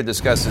much. Here to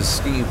discuss is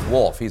Steve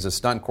Wolf. He's a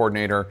stunt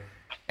coordinator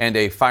and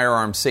a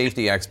firearm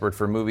safety expert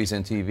for movies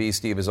and TV.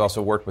 Steve has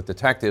also worked with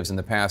detectives in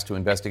the past to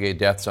investigate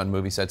deaths on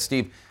movie sets.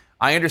 Steve,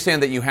 I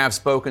understand that you have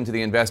spoken to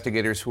the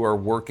investigators who are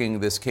working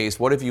this case.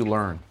 What have you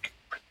learned?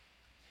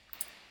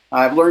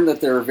 I've learned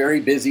that they're very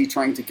busy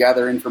trying to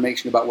gather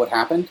information about what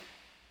happened.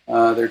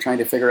 They're trying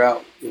to figure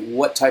out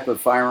what type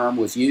of firearm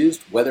was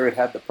used, whether it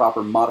had the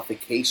proper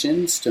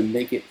modifications to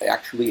make it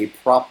actually a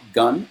prop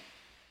gun.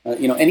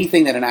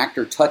 Anything that an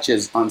actor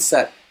touches on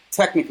set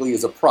technically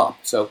is a prop.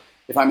 So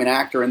if I'm an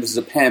actor and this is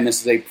a pen, this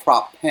is a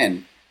prop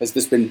pen. Has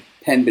this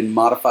pen been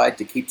modified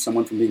to keep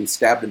someone from being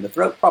stabbed in the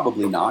throat?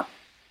 Probably not.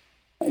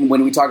 And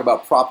when we talk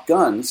about prop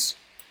guns,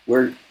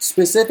 we're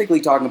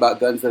specifically talking about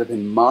guns that have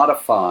been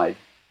modified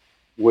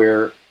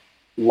where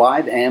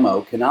live ammo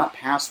cannot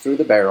pass through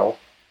the barrel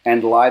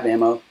and live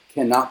ammo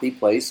cannot be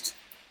placed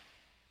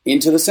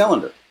into the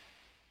cylinder.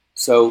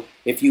 So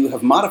if you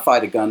have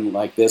modified a gun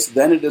like this,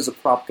 then it is a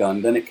prop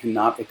gun, then it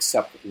cannot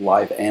accept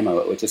live ammo.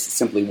 It just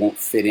simply won't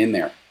fit in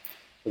there.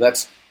 So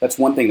that's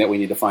one thing that we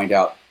need to find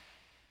out.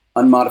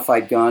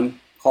 Unmodified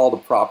gun, called a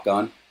prop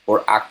gun,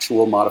 or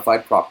actual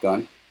modified prop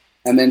gun.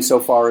 And then so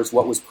far as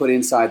what was put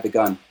inside the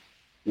gun.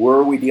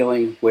 Were we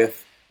dealing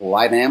with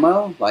live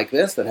ammo like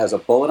this that has a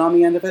bullet on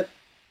the end of it?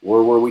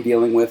 Or were we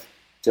dealing with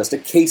just a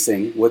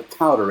casing with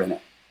powder in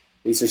it?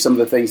 These are some of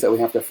the things that we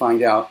have to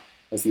find out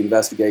as the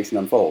investigation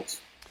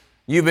unfolds.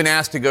 You've been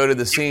asked to go to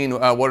the scene.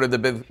 What are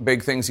the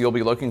big things you'll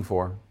be looking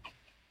for?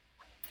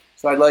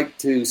 So I'd like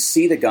to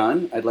see the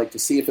gun. I'd like to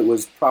see if it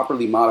was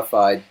properly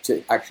modified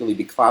to actually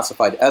be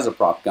classified as a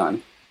prop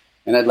gun.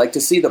 And I'd like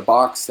to see the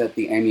box that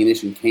the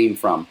ammunition came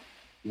from.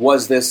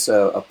 Was this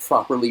a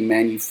properly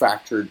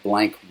manufactured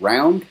blank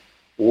round?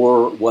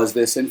 Or was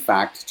this, in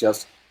fact,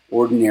 just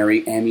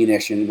ordinary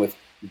ammunition with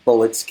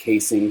bullets,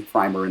 casing,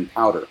 primer, and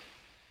powder?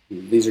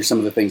 These are some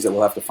of the things that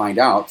we'll have to find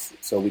out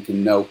so we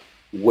can know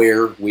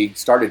where we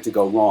started to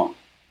go wrong.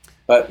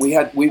 But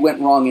we went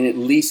wrong in at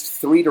least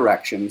 3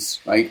 directions,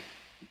 right?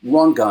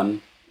 Wrong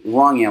gun,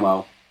 wrong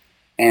ammo,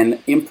 and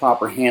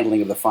improper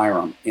handling of the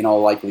firearm, in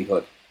all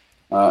likelihood.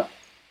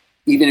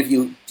 Even if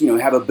you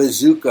have a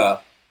bazooka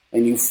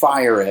and you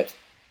fire it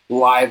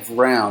live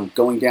round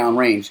going down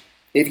range,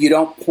 if you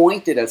don't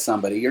point it at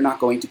somebody, you're not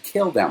going to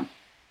kill them.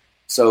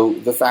 So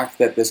the fact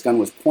that this gun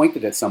was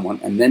pointed at someone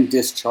and then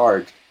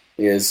discharged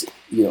is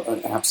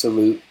an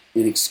absolute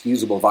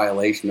inexcusable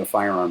violation of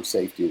firearm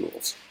safety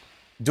rules.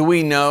 Do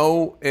we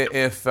know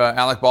if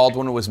Alec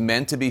Baldwin was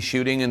meant to be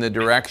shooting in the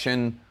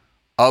direction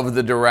of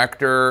the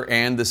director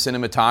and the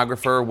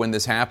cinematographer when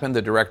this happened?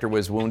 The director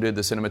was wounded,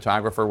 the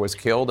cinematographer was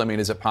killed. I mean,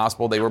 is it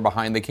possible they were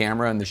behind the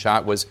camera and the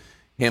shot was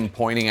him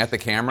pointing at the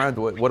camera?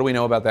 What do we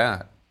know about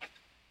that?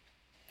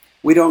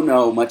 We don't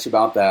know much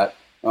about that.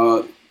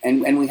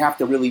 And we have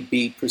to really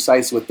be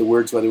precise with the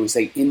words, whether we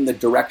say in the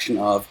direction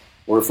of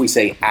or if we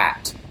say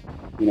at.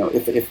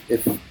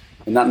 If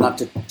not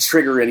to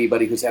trigger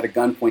anybody who's had a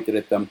gun pointed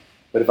at them,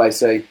 but if I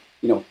say,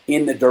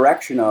 in the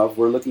direction of,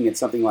 we're looking at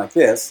something like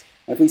this,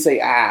 And if we say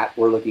at,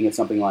 we're looking at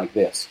something like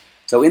this.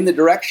 So in the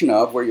direction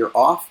of where you're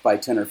off by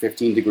 10 or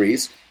 15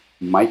 degrees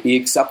might be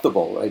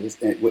acceptable,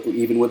 right?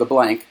 Even with a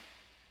blank.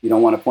 You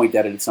don't want to point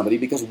that at somebody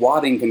because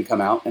wadding can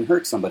come out and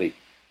hurt somebody.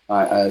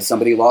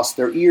 Somebody lost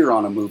their ear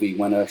on a movie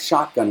when a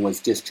shotgun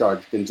was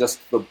discharged and just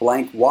the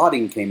blank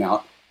wadding came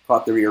out,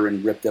 caught their ear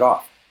and ripped it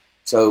off.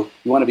 So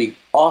you want to be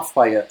off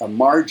by a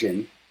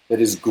margin that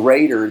is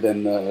greater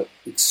than the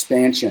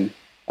expansion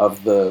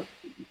of the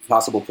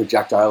possible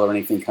projectile or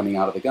anything coming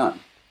out of the gun.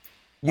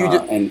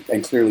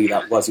 And clearly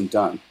that wasn't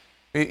done.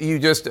 You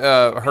just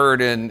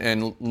heard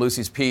in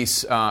Lucy's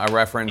piece a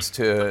reference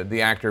to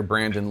the actor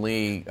Brandon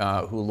Lee,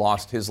 who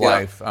lost his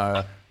life.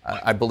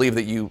 I believe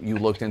that you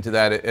looked into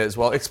that as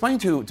well. Explain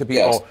to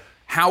people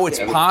how it's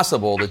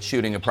possible that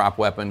shooting a prop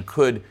weapon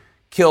could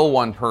kill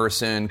one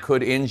person,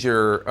 could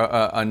injure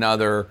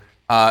another,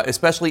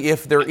 especially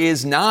if there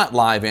is not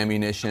live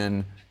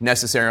ammunition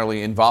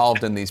necessarily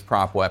involved in these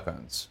prop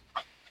weapons.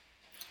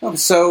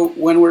 So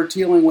when we're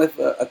dealing with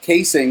a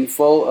casing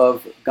full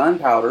of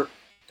gunpowder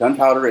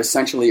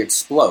essentially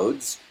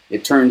explodes.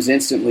 It turns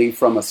instantly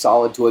from a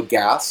solid to a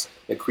gas.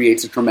 It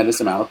creates a tremendous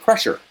amount of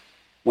pressure.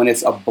 When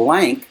it's a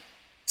blank,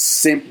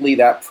 simply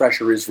that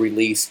pressure is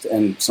released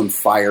and some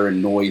fire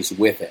and noise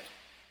with it.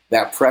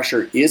 That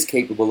pressure is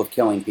capable of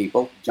killing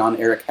people. John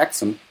Eric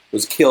Hexum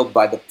was killed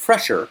by the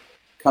pressure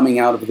coming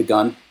out of the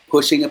gun,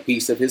 pushing a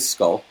piece of his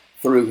skull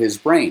through his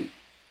brain.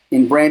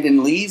 In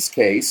Brandon Lee's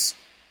case,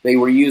 they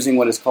were using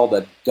what is called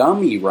a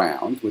dummy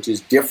round, which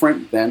is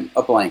different than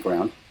a blank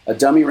round. A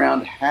dummy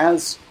round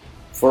has,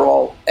 for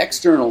all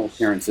external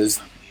appearances,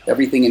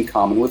 everything in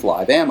common with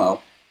live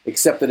ammo,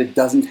 except that it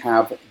doesn't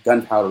have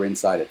gunpowder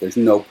inside it. There's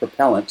no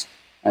propellant,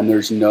 and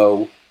there's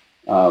no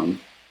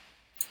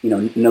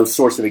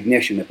source of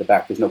ignition at the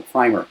back. There's no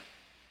primer.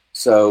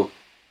 So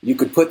you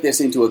could put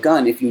this into a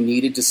gun if you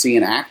needed to see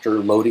an actor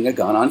loading a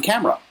gun on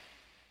camera.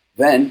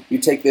 Then you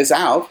take this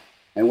out,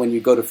 and when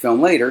you go to film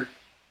later,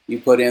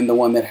 you put in the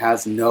one that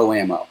has no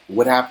ammo.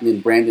 What happened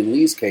in Brandon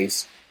Lee's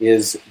case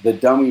is the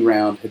dummy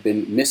round had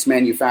been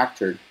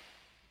mismanufactured.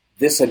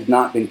 This had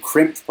not been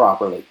crimped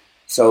properly.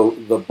 So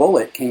the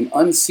bullet came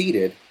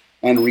unseated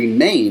and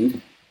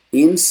remained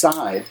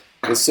inside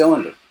the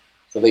cylinder.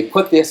 So they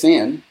put this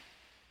in.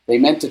 They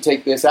meant to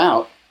take this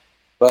out,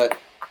 but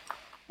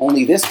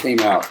only this came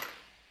out.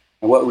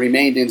 And what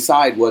remained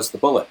inside was the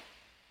bullet.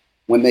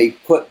 When they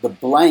put the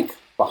blank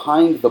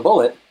behind the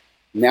bullet,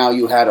 now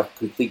you had a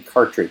complete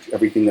cartridge,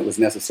 everything that was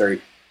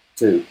necessary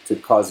to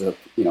cause a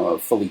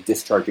fully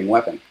discharging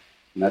weapon.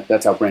 And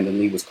that's how Brandon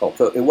Lee was called.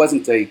 So it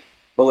wasn't a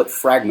bullet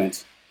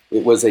fragment.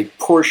 It was a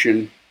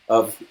portion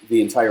of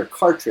the entire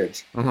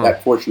cartridge,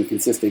 that portion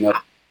consisting of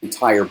the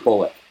entire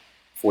bullet,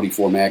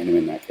 44 Magnum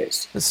in that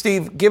case.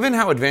 Steve, given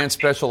how advanced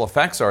special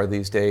effects are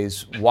these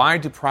days, why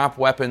do prop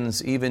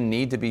weapons even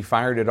need to be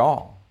fired at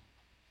all?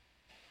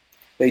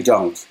 They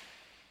don't.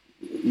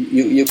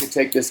 You could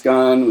take this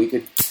gun, we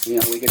could go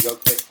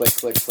click, click,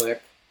 click,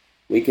 click.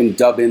 We can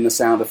dub in the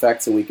sound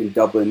effects, and we can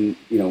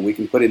we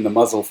can put in the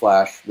muzzle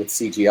flash with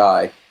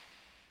CGI,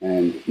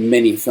 and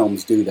many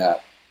films do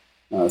that.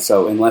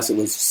 So unless it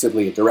was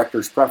simply a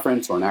director's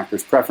preference or an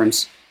actor's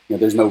preference,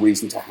 there's no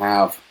reason to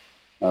have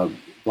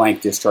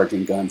blank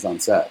discharging guns on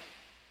set.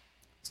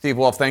 Steve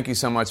Wolf, thank you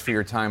so much for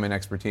your time and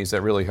expertise.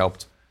 That really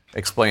helped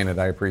explain it.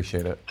 I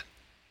appreciate it.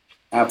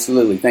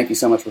 Absolutely. Thank you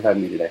so much for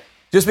having me today.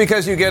 Just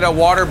because you get a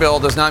water bill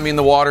does not mean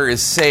the water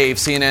is safe.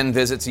 CNN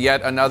visits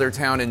yet another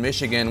town in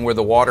Michigan where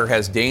the water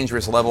has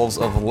dangerous levels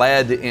of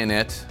lead in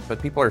it,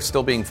 but people are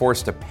still being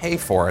forced to pay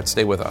for it.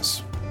 Stay with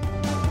us.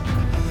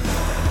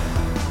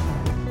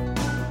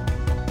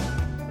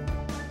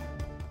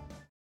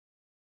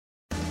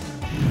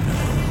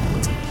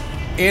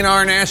 In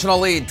our national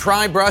lead,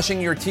 try brushing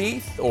your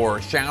teeth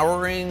or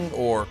showering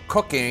or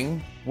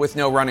cooking with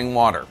no running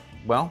water.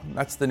 Well,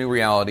 that's the new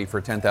reality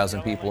for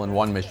 10,000 people in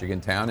one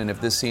Michigan town. And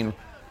if this scene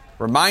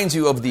reminds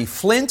you of the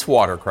Flint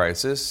water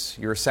crisis,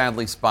 you're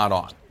sadly spot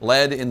on.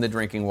 Lead in the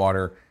drinking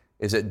water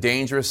is at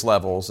dangerous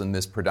levels in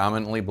this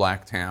predominantly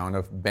black town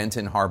of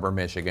Benton Harbor,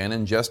 Michigan.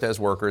 And just as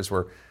workers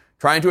were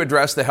trying to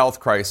address the health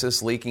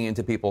crisis leaking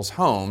into people's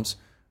homes,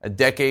 a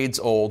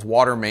decades-old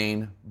water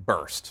main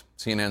burst.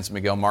 CNN's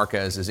Miguel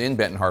Marquez is in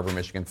Benton Harbor,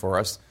 Michigan for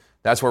us.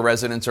 That's where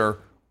residents are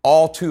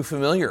all too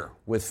familiar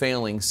with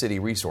failing city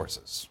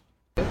resources.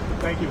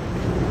 Thank you.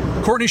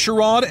 Courtney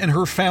Sherrod and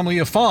her family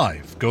of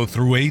 5 go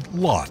through a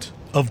lot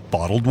of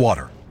bottled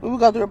water. We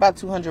go through about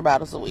 200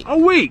 bottles a week. A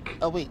week?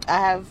 A week. I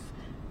have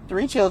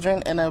 3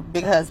 children and a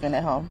big husband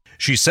at home.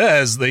 She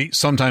says they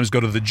sometimes go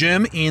to the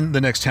gym in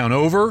the next town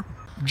over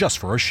just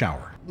for a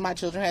shower. My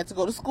children had to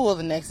go to school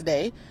the next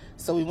day,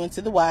 so we went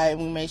to the Y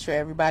and we made sure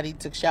everybody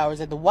took showers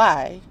at the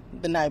Y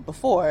the night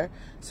before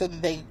so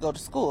that they could go to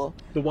school.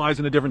 The Y's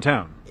in a different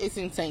town? It's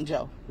in St.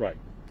 Joe. Right.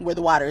 Where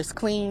the water is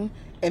clean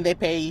and they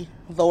pay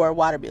lower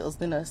water bills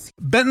than us.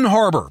 Benton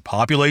Harbor,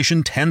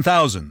 population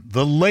 10,000,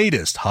 the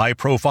latest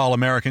high-profile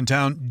American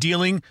town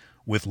dealing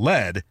with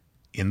lead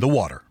in the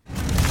water.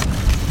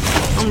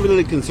 I'm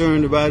really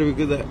concerned about it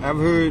because I've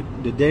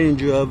heard the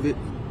danger of it.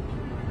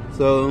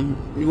 So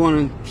you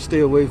want to stay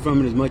away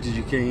from it as much as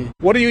you can.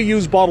 What do you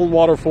use bottled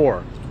water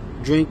for?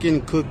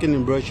 Drinking, cooking,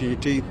 and brushing your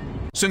teeth.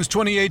 Since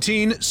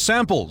 2018,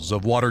 samples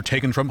of water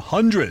taken from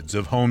hundreds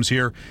of homes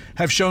here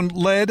have shown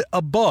lead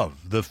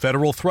above the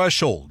federal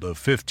threshold of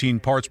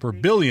 15 parts per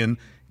billion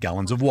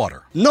gallons of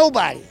water.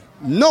 Nobody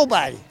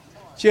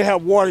should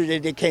have water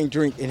that they can't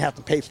drink and have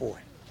to pay for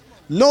it.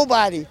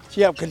 Nobody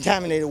should have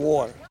contaminated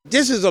water.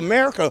 This is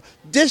America.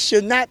 This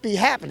should not be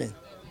happening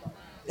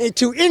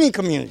to any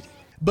community.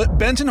 But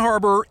Benton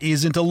Harbor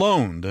isn't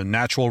alone. The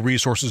Natural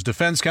Resources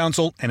Defense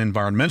Council, an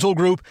environmental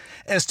group,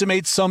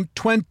 estimates some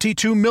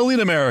 22 million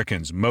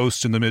Americans,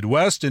 most in the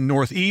Midwest and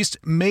Northeast,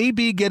 may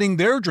be getting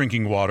their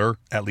drinking water,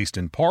 at least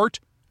in part,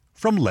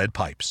 from lead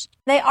pipes.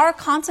 They are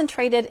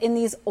concentrated in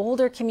these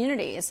older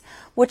communities,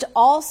 which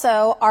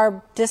also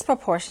are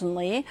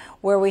disproportionately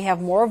where we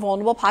have more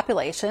vulnerable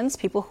populations,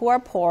 people who are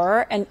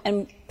poorer,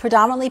 and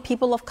predominantly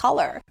people of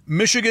color.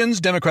 Michigan's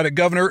Democratic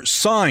governor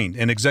signed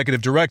an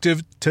executive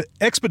directive to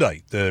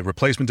expedite the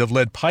replacement of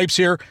lead pipes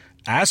here,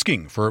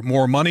 asking for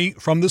more money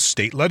from the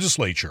state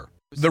legislature.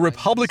 The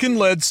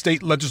Republican-led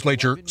state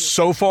legislature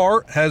so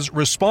far has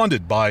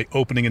responded by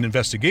opening an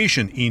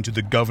investigation into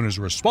the governor's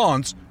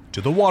response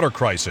to the water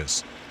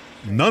crisis.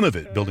 None of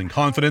it building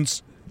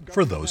confidence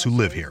for those who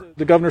live here.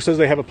 The governor says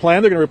they have a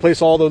plan. They're going to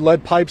replace all the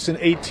lead pipes in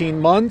 18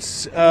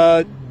 months.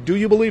 Do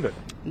you believe it?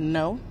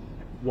 No.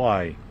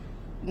 Why?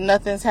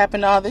 Nothing's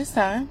happened all this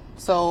time.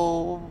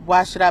 So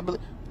why should I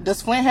believe?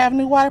 Does Flint have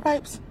new water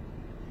pipes?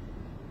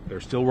 They're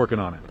still working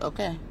on it.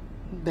 Okay.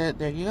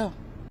 There you go.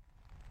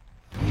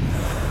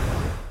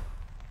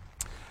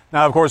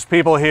 Now, of course,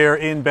 people here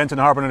in Benton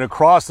Harbor and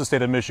across the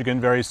state of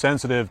Michigan very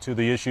sensitive to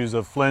the issues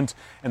of Flint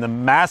and the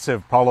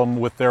massive problem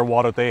with their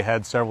water they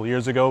had several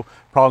years ago,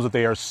 problems that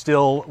they are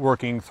still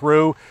working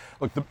through.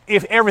 Look,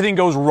 if everything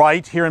goes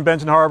right here in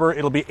Benton Harbor,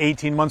 it'll be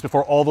 18 months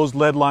before all those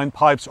lead-lined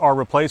pipes are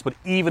replaced. But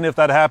even if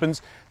that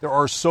happens, there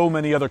are so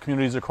many other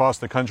communities across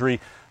the country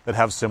that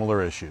have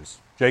similar issues.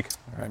 Jake?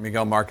 All right,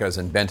 Miguel Marquez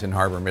in Benton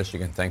Harbor,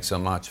 Michigan. Thanks so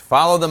much.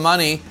 Follow the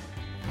money,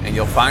 and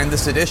you'll find the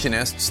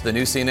seditionists. The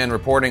new CNN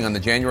reporting on the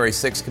January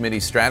 6th committee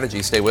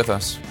strategy. Stay with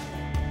us.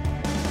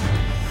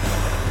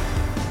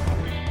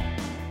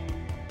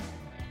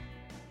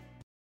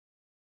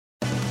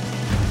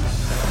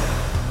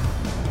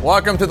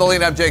 Welcome to the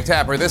lead up, Jake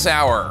Tapper. This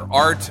hour,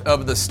 Art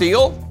of the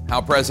Steal, how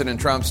President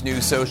Trump's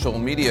new social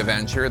media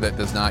venture that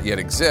does not yet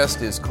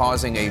exist is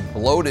causing a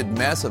bloated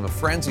mess of a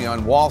frenzy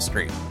on Wall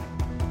Street.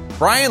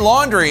 Brian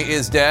Laundrie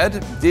is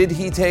dead. Did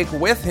he take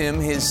with him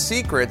his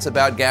secrets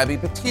about Gabby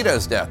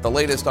Petito's death? The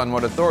latest on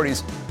what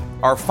authorities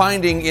are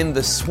finding in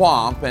the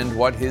swamp and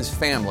what his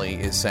family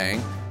is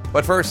saying.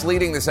 But first,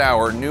 leading this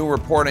hour, new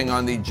reporting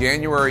on the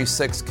January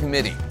 6th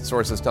committee.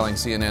 Sources telling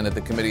CNN that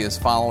the committee is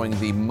following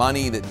the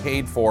money that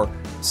paid for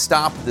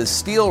Stop the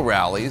Steal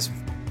rallies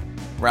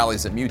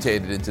that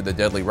mutated into the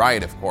deadly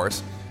riot, of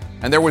course.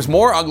 And there was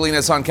more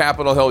ugliness on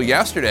Capitol Hill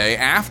yesterday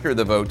after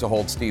the vote to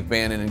hold Steve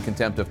Bannon in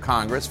contempt of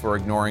Congress for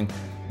ignoring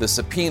the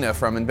subpoena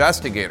from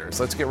investigators.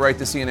 Let's get right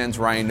to CNN's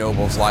Ryan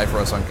Nobles live for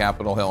us on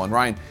Capitol Hill. And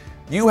Ryan,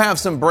 you have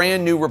some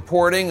brand new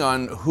reporting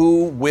on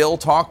who will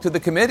talk to the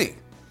committee.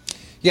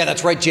 Yeah,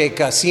 that's right, Jake.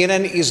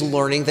 CNN is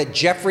learning that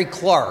Jeffrey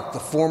Clark, the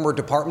former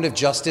Department of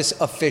Justice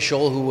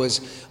official who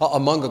was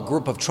among a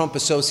group of Trump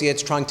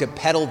associates trying to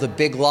peddle the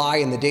big lie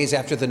in the days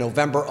after the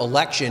November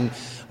election,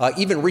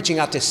 even reaching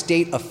out to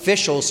state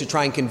officials to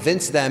try and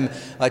convince them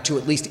to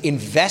at least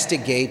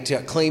investigate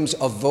claims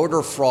of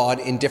voter fraud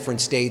in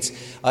different states,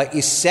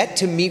 is set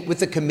to meet with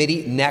the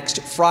committee next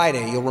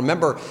Friday. You'll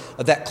remember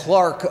that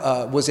Clark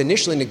was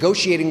initially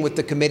negotiating with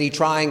the committee,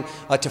 trying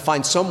to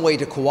find some way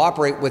to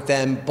cooperate with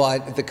them,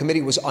 but the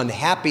committee was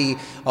unhappy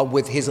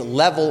with his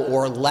level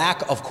or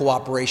lack of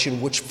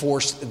cooperation, which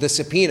forced the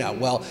subpoena.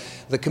 Well,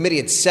 the committee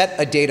had set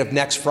a date of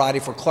next Friday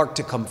for Clark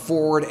to come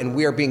forward, and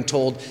we are being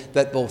told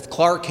that both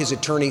Clark, his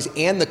attorneys,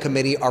 and the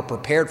committee are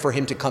prepared for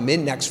him to come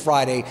in next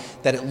Friday,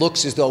 that it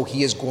looks as though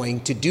he is going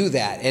to do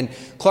that. And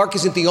Clark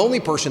isn't the only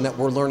person that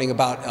we're learning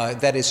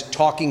about that is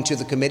talking to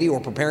the committee or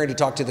preparing to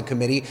talk to the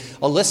committee.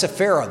 Alyssa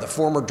Farah, the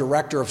former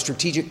director of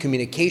strategic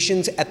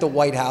communications at the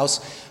White House,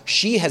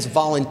 she has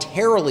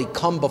voluntarily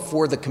come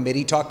before the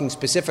committee, talking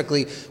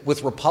specifically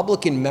with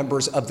Republican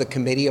members of the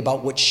committee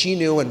about what she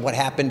knew and what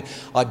happened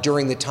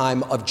during the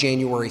time of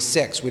January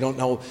 6th. We don't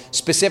know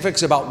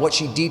specifics about what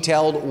she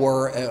detailed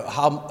or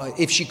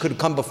if she could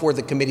come before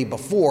the committee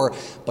before,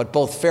 but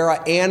both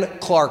Farah and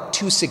Clark,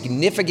 two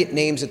significant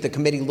names at the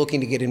committee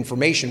looking to get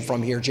information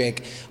from here,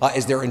 Jake,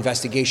 as their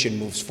investigation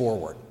moves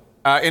forward.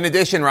 In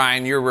addition,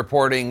 Ryan, you're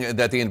reporting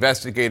that the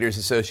investigators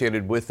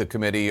associated with the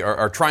committee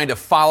are trying to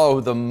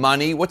follow the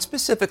money. What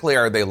specifically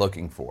are they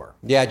looking for?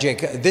 Yeah, Jake,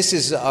 this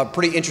is a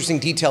pretty interesting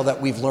detail that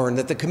we've learned,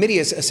 that the committee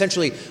has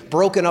essentially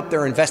broken up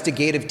their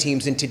investigative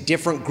teams into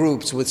different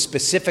groups with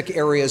specific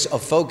areas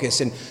of focus.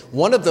 And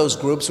one of those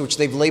groups, which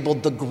they've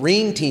labeled the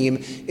Green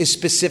Team, is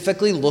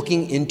specifically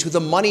looking into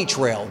the money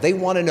trail. They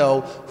want to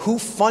know who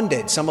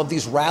funded some of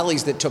these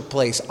rallies that took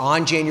place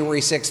on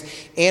January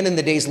 6th and in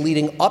the days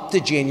leading up to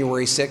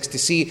January 6th. to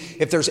see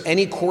if there's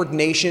any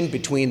coordination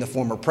between the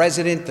former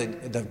president,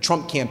 the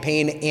Trump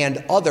campaign,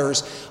 and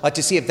others,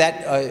 to see if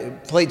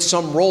that played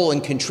some role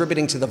in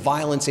contributing to the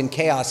violence and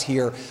chaos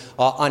here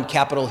on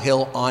Capitol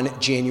Hill on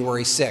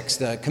January 6th.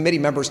 The committee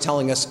members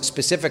telling us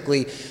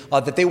specifically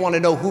that they want to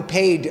know who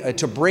paid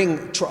to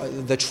bring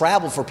the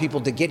travel for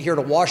people to get here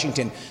to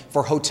Washington,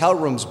 for hotel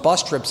rooms,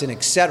 bus trips, and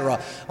et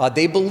cetera.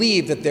 They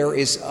believe that there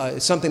is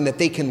something that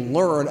they can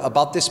learn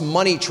about this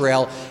money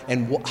trail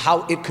and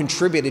how it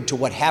contributed to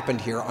what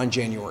happened here on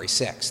January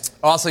 6th.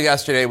 Also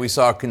yesterday, we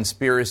saw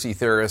conspiracy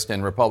theorist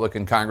and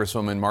Republican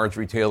Congresswoman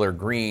Marjorie Taylor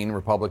Greene,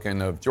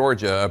 Republican of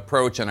Georgia,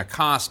 approach and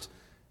accost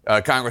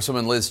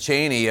Congresswoman Liz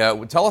Cheney.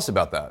 Tell us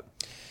about that.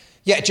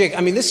 Yeah, Jake, I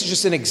mean, this is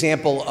just an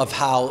example of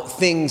how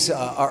things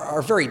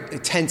are very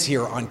tense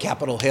here on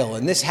Capitol Hill.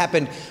 And this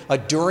happened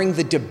during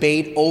the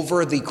debate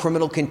over the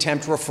criminal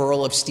contempt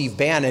referral of Steve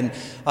Bannon.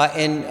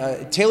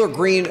 And Taylor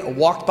Greene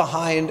walked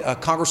behind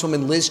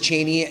Congresswoman Liz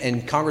Cheney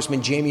and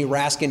Congressman Jamie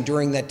Raskin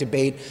during that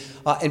debate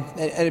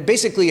and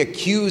basically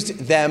accused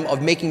them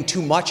of making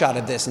too much out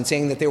of this and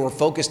saying that they were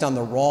focused on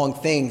the wrong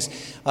things.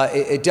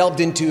 It delved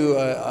into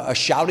a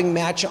shouting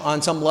match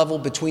on some level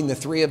between the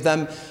three of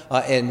them,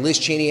 and Liz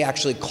Cheney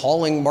actually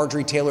calling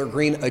Marjorie Taylor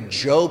Greene a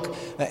joke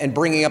and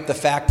bringing up the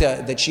fact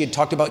that she had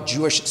talked about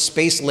Jewish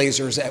space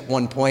lasers at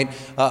one point,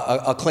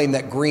 a claim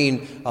that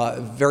Greene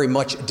very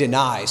much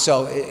denies.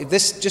 So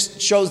this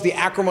just shows the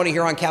acrimony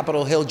here on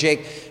Capitol Hill,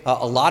 Jake.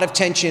 A lot of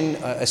tension,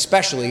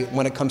 especially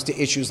when it comes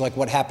to issues like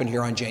what happened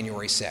here on January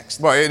 6th.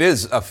 Well, it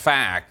is a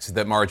fact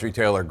that Marjorie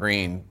Taylor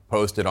Greene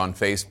posted on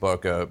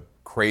Facebook a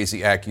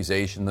crazy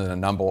accusation that a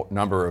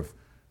number of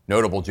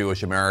notable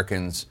Jewish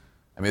Americans,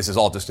 I mean, this is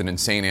all just an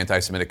insane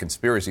anti-Semitic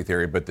conspiracy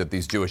theory, but that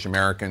these Jewish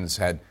Americans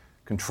had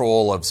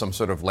control of some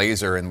sort of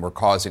laser and were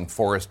causing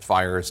forest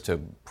fires to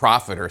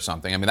profit or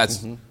something. I mean,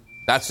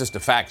 that's just a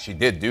fact. She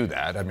did do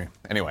that. I mean,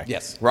 anyway.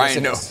 Yes.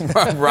 Ryan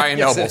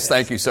Nobles,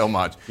 thank you so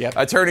much. Yep.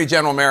 Attorney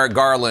General Merrick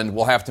Garland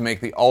will have to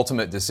make the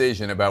ultimate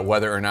decision about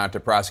whether or not to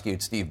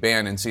prosecute Steve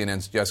Bannon.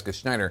 CNN's Jessica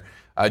Schneider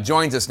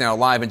joins us now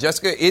live. And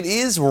Jessica, it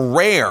is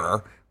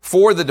rare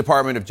for the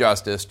Department of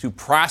Justice to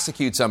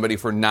prosecute somebody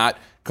for not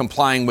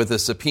complying with a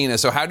subpoena.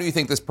 So how do you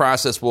think this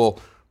process will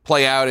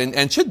play out?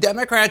 And should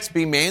Democrats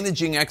be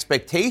managing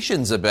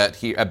expectations a bit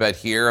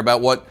here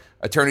about what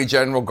Attorney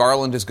General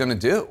Garland is going to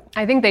do?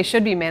 I think they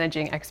should be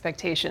managing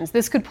expectations.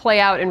 This could play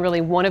out in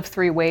really one of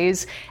three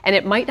ways, and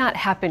it might not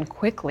happen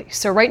quickly.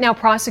 So right now,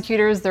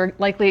 prosecutors, they're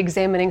likely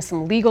examining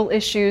some legal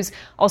issues,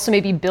 also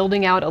maybe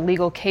building out a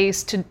legal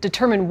case to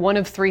determine one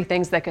of three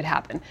things that could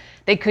happen.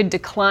 They could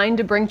decline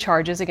to bring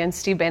charges against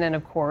Steve Bannon,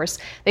 of course.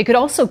 They could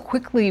also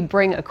quickly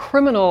bring a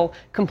criminal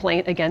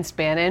complaint against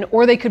Bannon,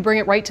 or they could bring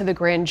it right to the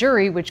grand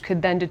jury, which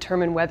could then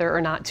determine whether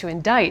or not to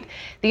indict.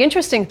 The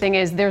interesting thing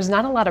is there's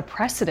not a lot of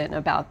precedent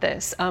about this.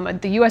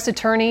 The U.S.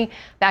 attorney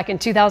back in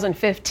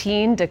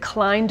 2015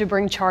 declined to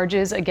bring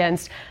charges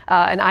against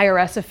an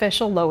IRS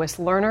official, Lois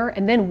Lerner.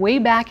 And then way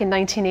back in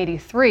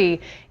 1983,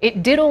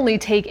 it did only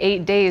take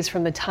 8 days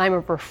from the time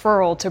of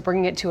referral to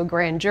bring it to a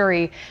grand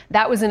jury.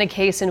 That was in a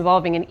case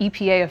involving an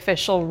EPA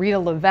official, Rita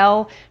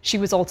Lavelle. She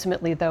was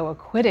ultimately, though,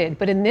 acquitted.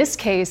 But in this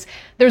case,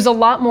 there's a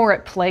lot more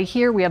at play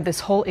here. We have this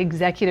whole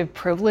executive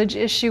privilege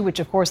issue, which,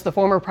 of course, the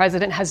former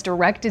president has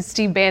directed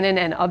Steve Bannon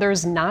and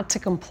others not to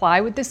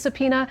comply with this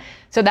subpoena.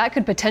 So that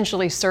could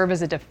potentially serve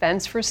as a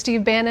defense for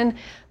Steve Bannon.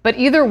 But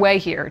either way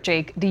here,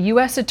 Jake, the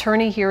U.S.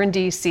 attorney here in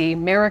D.C.,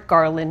 Merrick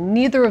Garland,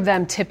 neither of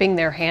them tipping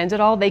their hand at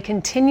all. They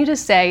continue to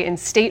say in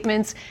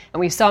statements, and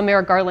we saw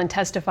Merrick Garland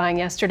testifying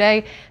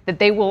yesterday, that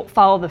they will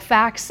follow the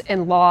facts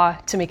and law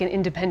to make an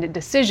independent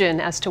decision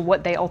as to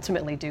what they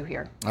ultimately do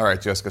here. All right,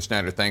 Jessica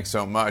Schneider, thanks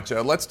so much.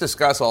 Let's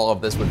discuss all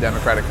of this with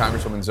Democratic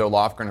Congresswoman Zoe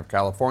Lofgren of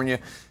California.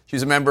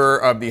 She's a member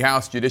of the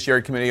House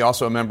Judiciary Committee,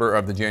 also a member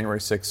of the January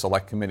 6th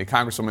Select Committee.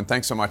 Congresswoman,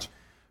 thanks so much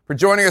for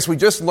joining us. We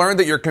just learned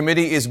that your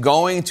committee is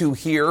going to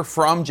hear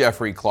from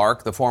Jeffrey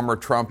Clark, the former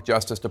Trump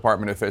Justice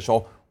Department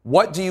official.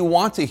 What do you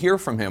want to hear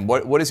from him?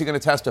 What is he going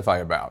to testify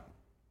about?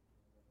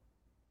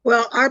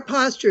 Well, our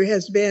posture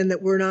has been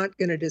that we're not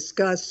going to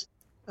discuss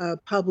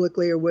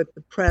publicly or with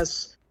the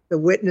press, the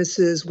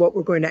witnesses, what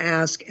we're going to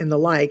ask and the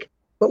like.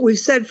 But we've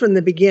said from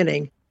the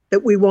beginning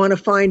that we want to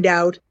find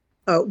out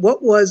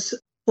what was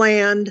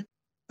planned,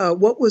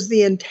 what was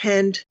the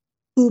intent,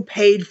 who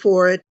paid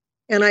for it.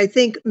 And I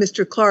think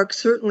Mr. Clark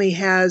certainly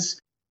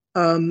has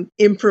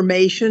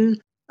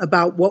information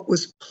about what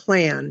was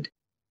planned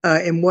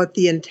and what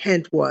the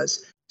intent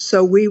was.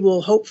 So we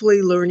will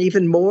hopefully learn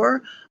even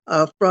more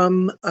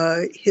from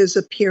his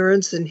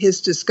appearance and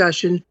his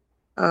discussion.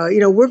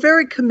 We're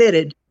very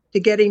committed to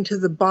getting to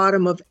the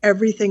bottom of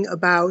everything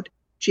about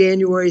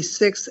January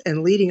 6th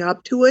and leading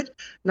up to it,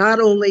 not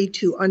only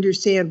to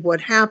understand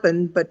what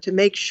happened, but to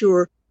make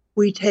sure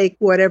we take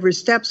whatever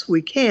steps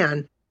we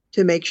can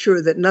to make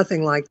sure that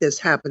nothing like this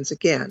happens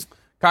again.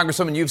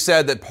 Congresswoman, you've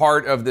said that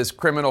part of this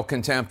criminal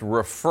contempt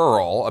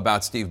referral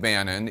about Steve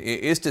Bannon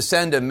is to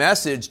send a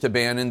message to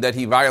Bannon that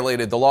he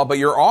violated the law, but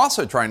you're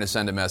also trying to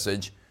send a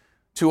message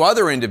to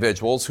other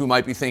individuals who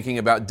might be thinking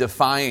about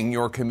defying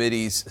your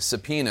committee's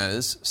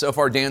subpoenas. So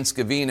far, Dan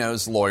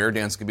Scavino's lawyer,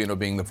 Dan Scavino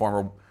being the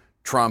former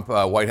Trump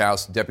White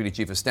House Deputy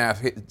Chief of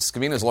Staff,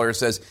 Scavino's lawyer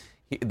says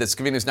that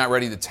Scavino is not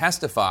ready to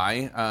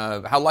testify.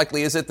 How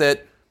likely is it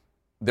that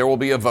there will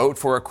be a vote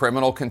for a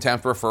criminal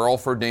contempt referral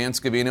for Dan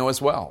Scavino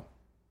as well?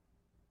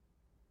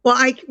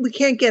 Well, we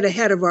can't get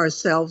ahead of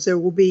ourselves. There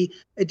will be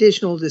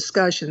additional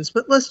discussions.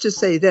 But let's just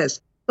say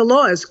this. The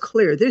law is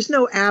clear. There's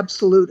no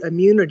absolute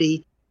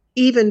immunity,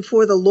 even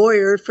for the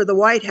lawyer for the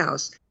White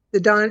House. The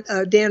Don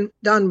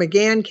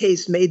McGahn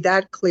case made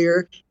that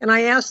clear. And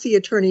I asked the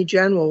Attorney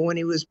General when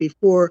he was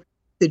before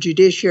the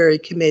Judiciary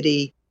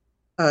Committee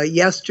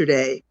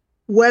yesterday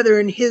whether,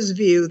 in his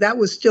view, that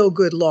was still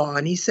good law.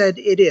 And he said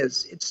it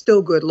is. It's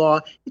still good law.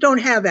 You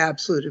don't have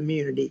absolute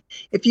immunity.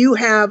 If you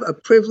have a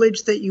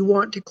privilege that you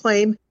want to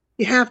claim,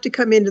 you have to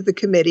come into the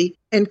committee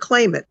and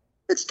claim it.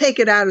 Let's take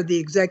it out of the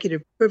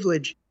executive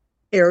privilege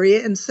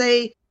area and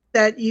say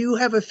that you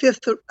have a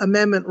Fifth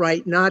Amendment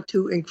right not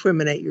to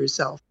incriminate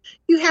yourself.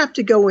 You have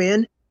to go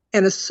in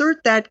and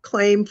assert that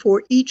claim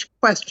for each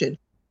question.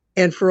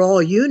 And for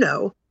all you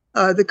know,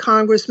 the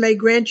Congress may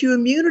grant you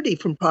immunity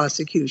from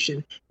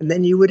prosecution, and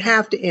then you would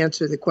have to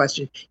answer the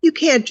question. You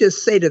can't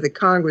just say to the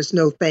Congress,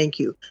 no, thank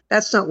you.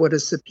 That's not what a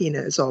subpoena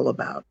is all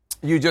about.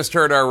 You just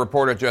heard our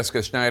reporter,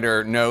 Jessica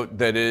Schneider, note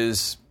that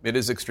it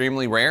is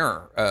extremely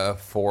rare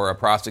for a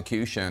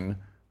prosecution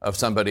of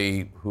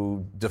somebody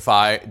who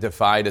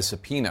defied a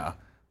subpoena.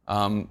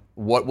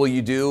 What will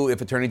you do if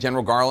Attorney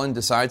General Garland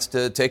decides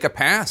to take a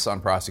pass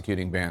on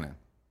prosecuting Bannon?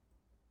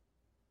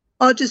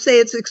 I'll just say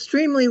it's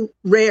extremely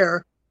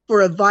rare for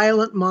a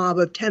violent mob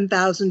of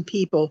 10,000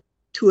 people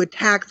to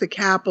attack the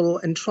Capitol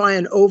and try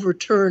and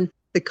overturn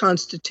the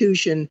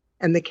Constitution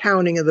and the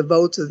counting of the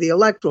votes of the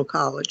Electoral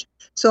College.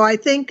 So I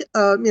think,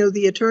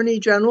 the Attorney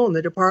General and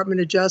the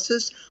Department of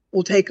Justice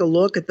will take a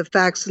look at the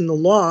facts and the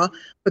law,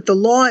 but the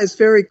law is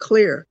very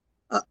clear.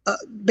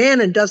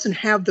 Bannon doesn't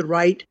have the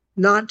right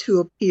not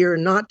to appear,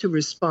 not to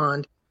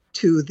respond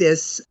to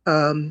this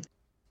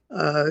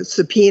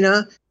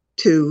subpoena,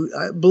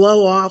 to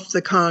blow off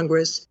the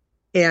Congress.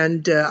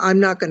 And I'm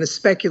not going to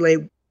speculate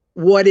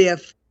what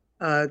if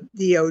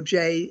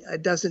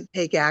DOJ doesn't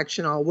take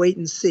action. I'll wait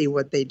and see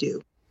what they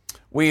do.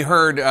 We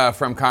heard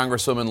from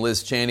Congresswoman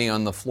Liz Cheney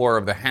on the floor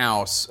of the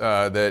House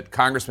that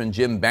Congressman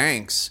Jim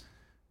Banks,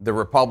 the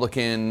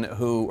Republican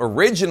who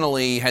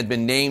originally had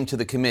been named to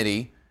the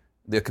committee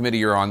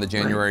you're on, the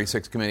January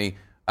 6th committee,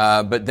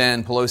 but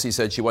then Pelosi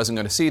said she wasn't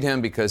going to seat him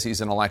because he's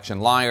an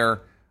election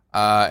liar.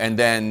 And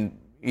then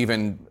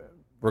even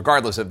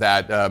regardless of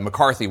that,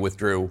 McCarthy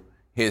withdrew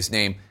his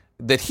name,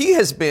 that he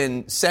has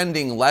been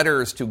sending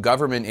letters to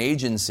government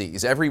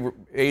agencies, every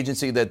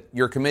agency that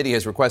your committee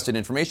has requested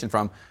information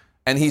from,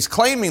 and he's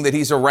claiming that he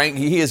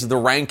is the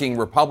ranking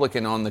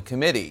Republican on the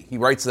committee. He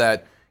writes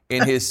that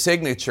in his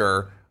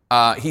signature.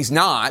 He's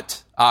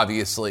not,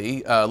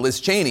 obviously. Liz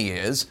Cheney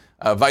is,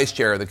 vice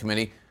chair of the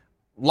committee.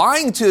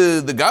 Lying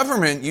to the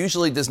government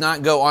usually does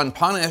not go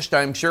unpunished.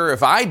 I'm sure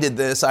if I did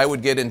this, I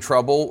would get in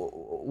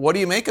trouble. What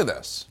do you make of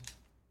this?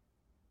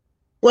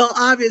 Well,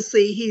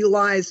 obviously, he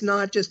lies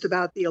not just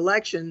about the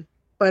election,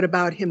 but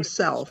about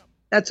himself.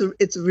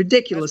 It's a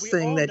ridiculous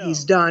thing that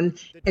he's done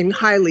and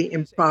highly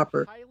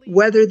improper.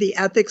 Whether the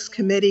Ethics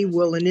Committee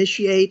will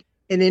initiate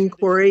an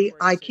inquiry,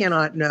 I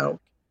cannot know.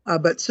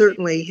 But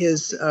certainly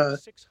his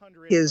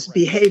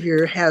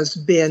behavior has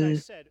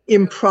been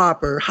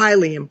improper,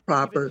 highly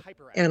improper.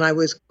 And I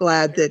was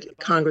glad that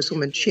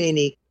Congresswoman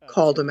Cheney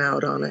called him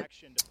out on it.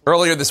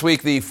 Earlier this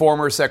week, the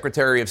former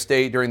Secretary of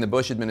State during the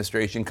Bush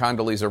administration,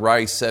 Condoleezza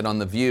Rice, said on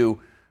The View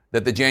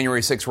that the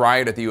January 6th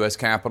riot at the U.S.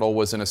 Capitol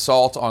was an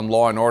assault on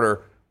law and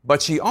order.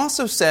 But she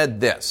also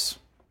said this.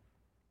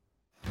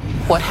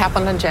 What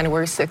happened on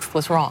January 6th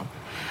was wrong.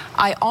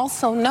 I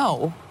also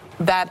know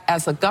that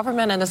as a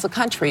government and as a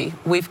country,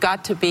 we've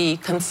got to be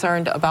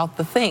concerned about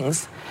the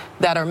things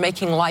that are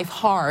making life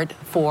hard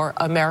for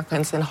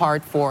Americans and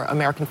hard for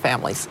American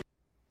families.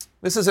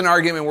 This is an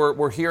argument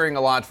we're hearing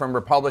a lot from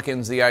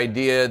Republicans, the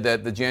idea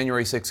that the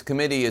January 6th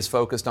committee is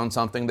focused on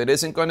something that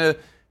isn't going to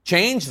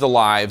change the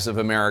lives of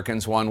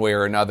Americans one way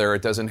or another.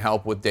 It doesn't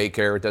help with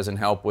daycare. It doesn't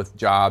help with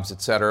jobs,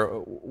 et cetera.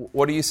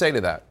 What do you say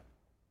to that?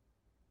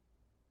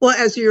 Well,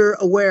 as you're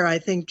aware, I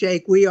think,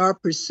 Jake, we are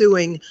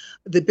pursuing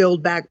the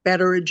Build Back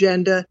Better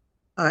agenda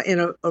and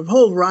a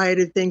whole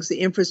variety of things, the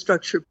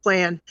infrastructure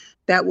plan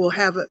that will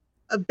have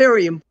a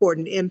very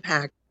important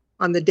impact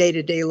on the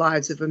day-to-day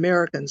lives of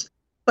Americans.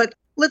 But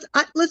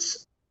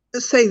let's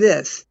say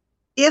this.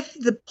 If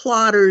the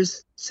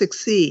plotters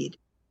succeed,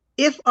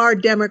 if our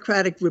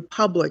democratic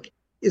republic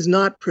is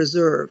not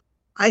preserved,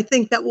 I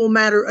think that will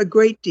matter a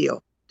great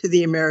deal to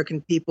the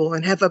American people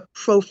and have a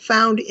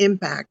profound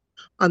impact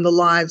on the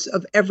lives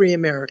of every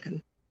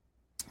American.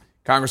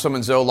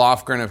 Congresswoman Zoe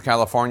Lofgren of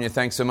California,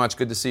 thanks so much.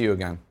 Good to see you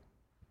again.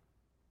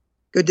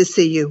 Good to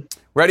see you.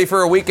 Ready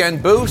for a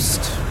weekend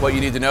boost? What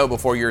you need to know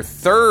before your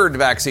third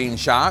vaccine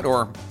shot,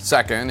 or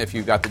second if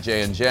you got the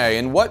J&J,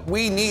 and what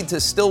we need to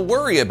still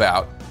worry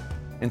about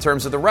in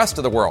terms of the rest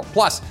of the world.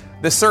 Plus,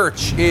 The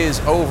search is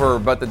over,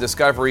 but the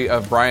discovery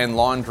of Brian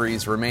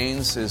Laundrie's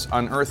remains is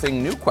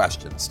unearthing new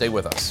questions. Stay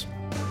with us.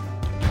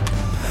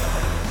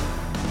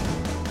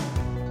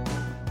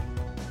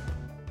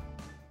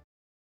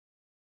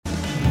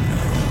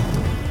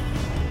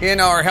 In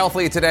our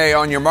Healthily Today,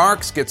 on your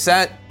marks, get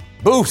set,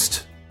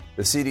 boost.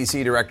 The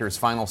CDC director's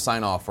final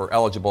sign-off for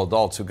eligible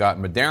adults who got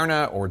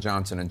Moderna or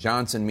Johnson &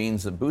 Johnson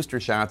means that booster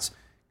shots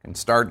can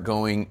start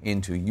going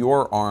into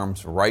your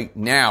arms right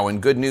now.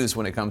 And good news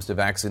when it comes to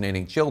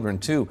vaccinating children,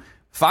 too.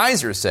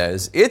 Pfizer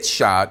says its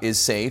shot is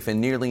safe and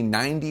nearly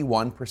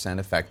 91%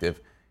 effective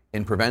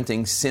in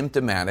preventing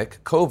symptomatic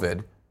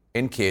COVID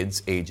in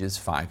kids ages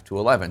 5 to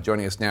 11.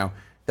 Joining us now,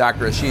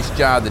 Dr. Ashish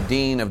Jha, the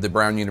Dean of the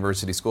Brown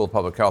University School of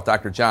Public Health.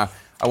 Dr. Jha,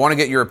 I want to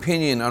get your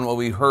opinion on what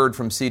we heard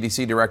from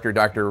CDC Director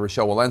Dr.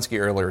 Rochelle Walensky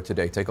earlier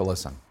today. Take a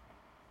listen.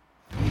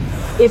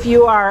 If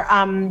you are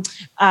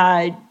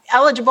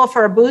eligible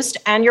for a boost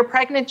and you're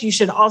pregnant, you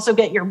should also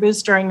get your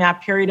boost during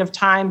that period of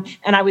time,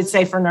 and I would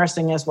say for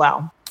nursing as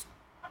well.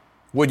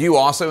 Would you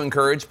also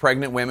encourage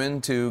pregnant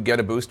women to get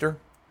a booster?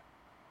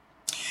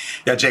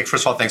 Yeah, Jake,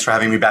 first of all, thanks for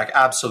having me back.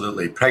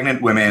 Absolutely.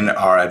 Pregnant women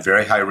are at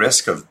very high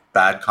risk of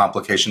bad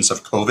complications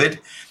of COVID.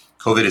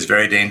 COVID is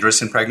very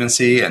dangerous in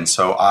pregnancy, and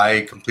so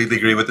I completely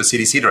agree with the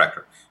CDC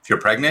director. If you're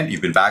pregnant,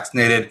 you've been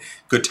vaccinated,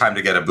 good time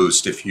to get a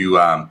boost if you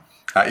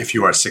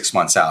are 6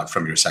 months out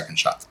from your second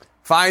shot.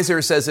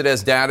 Pfizer says it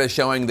has data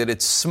showing that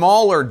its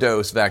smaller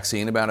dose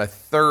vaccine, about a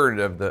third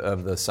of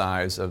the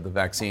size of the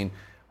vaccine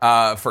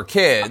for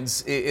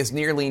kids, is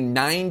nearly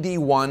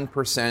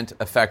 91%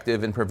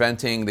 effective in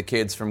preventing the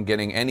kids from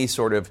getting any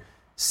sort of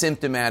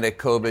symptomatic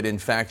COVID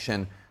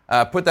infection.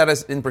 Put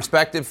that in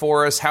perspective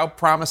for us. How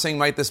promising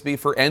might this be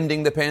for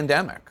ending the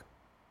pandemic?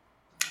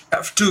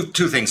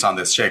 Two things on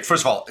this, Jake.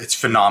 First of all, it's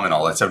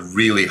phenomenal. It's a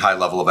really high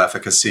level of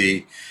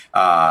efficacy.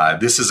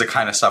 This is the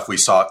kind of stuff we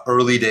saw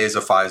early days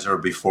of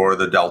Pfizer before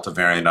the Delta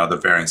variant and other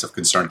variants of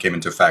concern came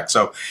into effect.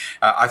 So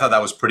I thought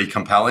that was pretty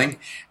compelling.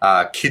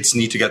 Kids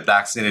need to get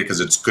vaccinated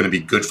because it's going to be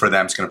good for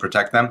them. It's going to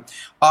protect them.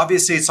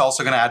 Obviously, it's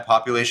also going to add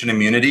population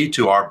immunity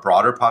to our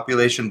broader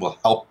population, will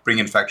help bring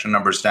infection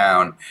numbers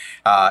down.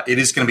 It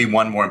is going to be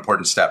one more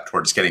important step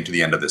towards getting to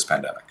the end of this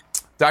pandemic.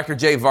 Dr.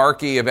 Jay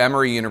Varkey of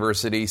Emory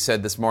University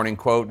said this morning,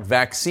 quote,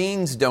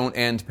 vaccines don't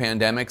end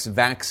pandemics,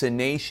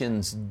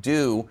 vaccinations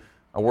do.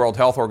 A World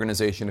Health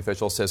Organization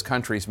official says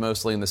countries,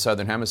 mostly in the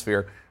Southern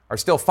Hemisphere, are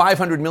still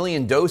 500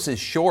 million doses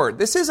short.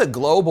 This is a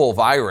global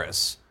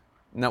virus,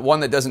 not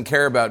one that doesn't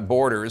care about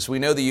borders. We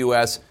know the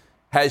U.S.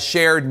 has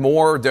shared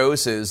more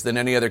doses than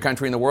any other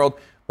country in the world,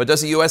 but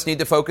does the U.S. need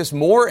to focus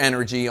more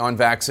energy on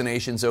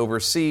vaccinations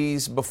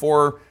overseas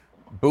before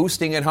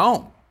boosting at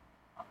home?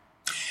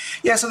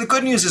 Yeah, so the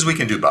good news is we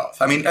can do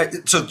both. I mean,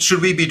 so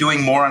should we be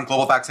doing more on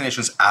global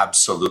vaccinations?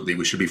 Absolutely.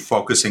 We should be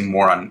focusing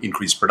more on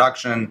increased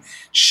production,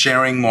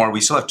 sharing more. We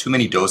still have too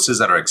many doses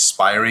that are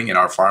expiring in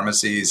our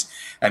pharmacies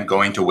and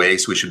going to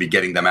waste. We should be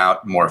getting them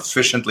out more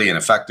efficiently and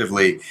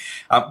effectively.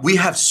 We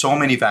have so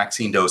many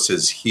vaccine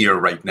doses here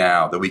right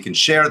now that we can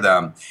share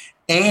them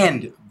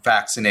and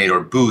vaccinate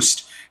or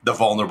boost the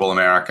vulnerable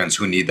Americans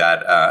who need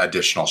that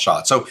additional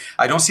shot. So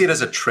I don't see it as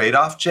a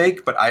trade-off,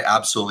 Jake, but I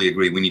absolutely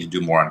agree we need to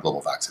do more on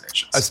global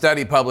vaccinations. A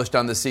study published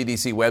on the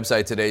CDC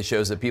website today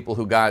shows that people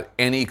who got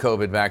any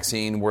COVID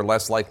vaccine were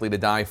less likely to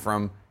die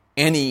from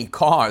any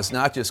cause,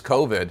 not just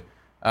COVID,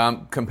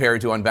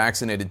 compared to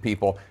unvaccinated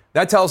people.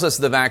 That tells us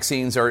the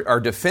vaccines are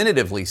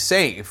definitively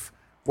safe.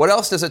 What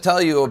else does it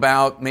tell you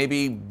about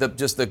maybe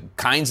just the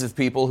kinds of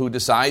people who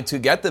decide to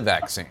get the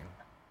vaccine?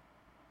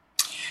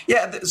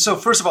 Yeah, so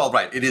first of all,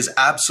 right, it is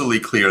absolutely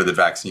clear that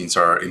vaccines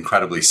are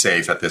incredibly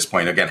safe at this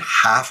point. Again,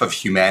 half of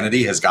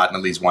humanity has gotten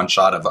at least one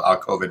shot of a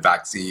COVID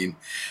vaccine,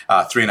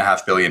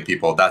 3.5 billion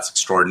people. That's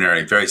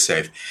extraordinary, very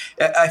safe.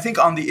 I think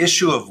on the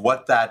issue of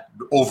what that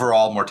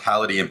overall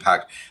mortality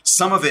impact,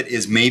 some of it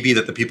is maybe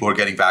that the people who are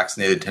getting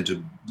vaccinated tend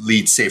to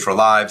lead safer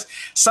lives.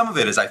 Some of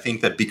it is, I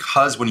think, that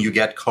because when you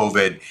get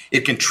COVID,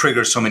 it can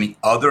trigger so many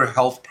other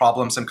health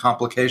problems and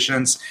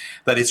complications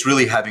that it's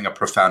really having a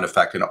profound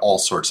effect in all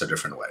sorts of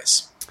different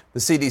ways. The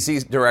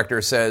CDC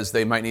director says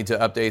they might need to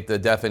update the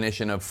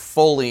definition of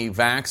fully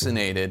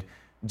vaccinated.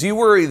 Do you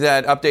worry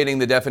that updating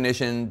the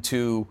definition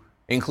to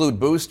include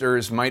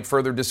boosters might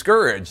further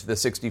discourage the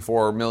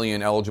 64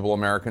 million eligible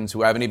Americans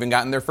who haven't even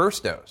gotten their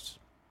first dose?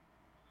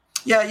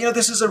 Yeah,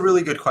 this is a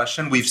really good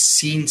question. We've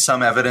seen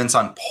some evidence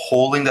on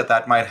polling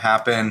that might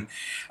happen.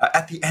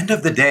 At the end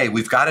of the day,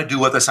 we've got to do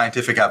what the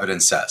scientific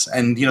evidence says.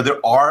 And,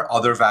 there are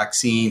other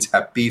vaccines,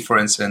 Hep B, for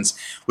instance,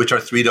 which are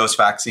 3-dose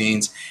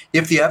vaccines.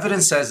 If the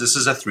evidence says this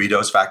is a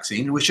 3-dose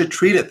vaccine, we should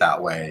treat it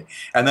that way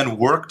and then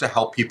work to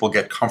help people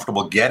get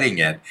comfortable getting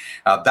it.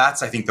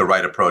 That's, I think, the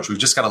right approach. We've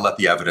just got to let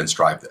the evidence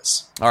drive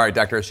this. All right,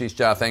 Dr. Ashish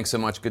Jha, thanks so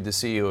much. Good to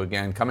see you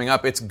again. Coming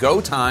up, it's go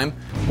time.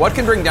 What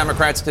can bring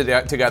Democrats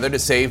together to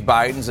save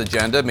Biden's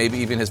agenda, maybe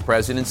even his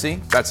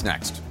presidency? That's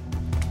next.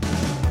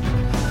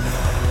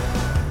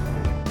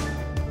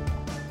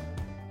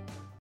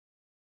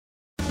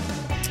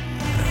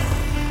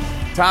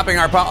 Topping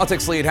our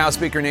politics lead, House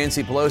Speaker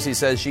Nancy Pelosi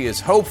says she is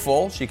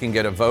hopeful she can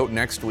get a vote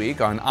next week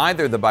on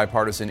either the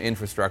bipartisan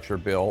infrastructure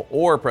bill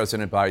or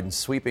President Biden's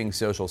sweeping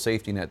social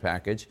safety net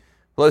package.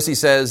 Pelosi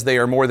says they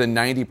are more than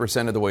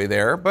 90% of the way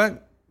there,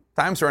 but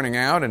time's running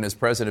out, and as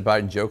President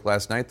Biden joked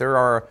last night, there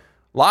are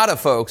a lot of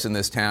folks in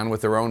this town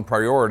with their own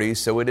priorities,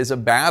 so it is a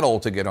battle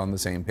to get on the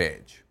same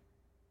page.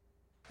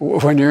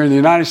 When you're in the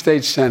United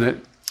States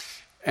Senate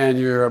and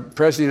you're a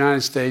president of the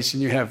United States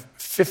and you have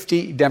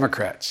 50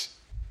 Democrats,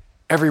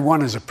 every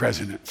one is a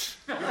president.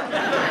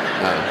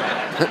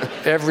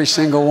 Every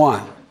single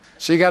one.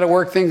 So you got to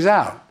work things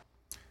out.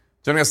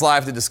 Joining us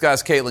live to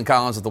discuss, Caitlin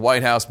Collins at the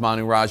White House,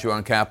 Manu Raju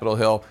on Capitol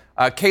Hill.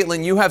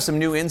 Caitlin, you have some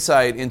new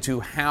insight into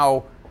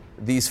how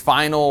these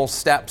final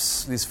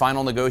steps, these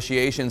final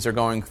negotiations are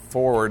going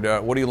forward.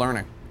 What are you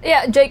learning?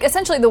 Yeah, Jake,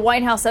 essentially the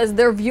White House says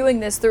they're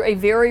viewing this through a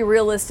very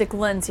realistic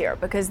lens here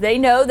because they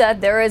know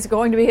that there are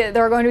going to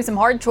be some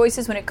hard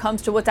choices when it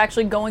comes to what's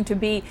actually going to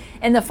be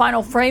in the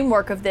final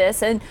framework of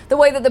this. And the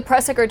way that the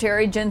press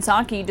secretary, Jen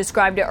Psaki,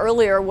 described it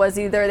earlier was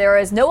either there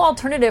is no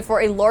alternative for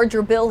a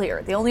larger bill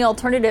here. The only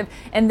alternative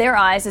in their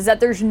eyes is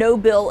that there's no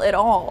bill at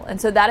all. And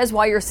so that is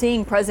why you're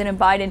seeing President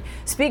Biden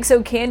speak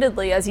so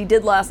candidly as he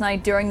did last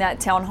night during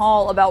that town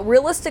hall about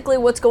realistically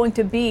what's going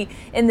to be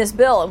in this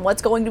bill and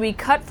what's going to be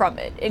cut from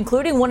it,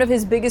 including one of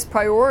his biggest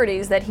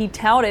priorities that he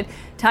touted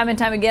time and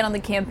time again on the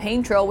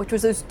campaign trail, which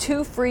was those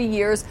 2 free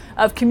years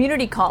of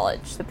community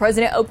college. The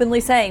president openly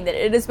saying that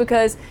it is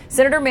because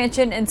Senator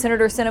Manchin and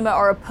Senator Sinema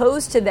are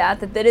opposed to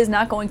that is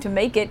not going to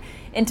make it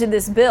into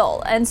this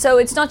bill. And so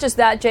it's not just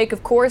that, Jake.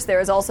 Of course, there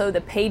is also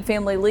the paid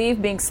family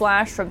leave being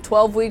slashed from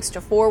 12 weeks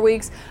to 4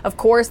 weeks. Of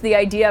course, the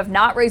idea of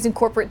not raising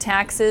corporate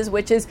taxes,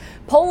 which is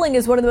polling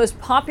is one of the most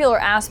popular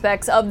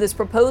aspects of this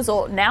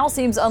proposal, now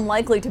seems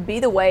unlikely to be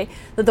the way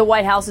that the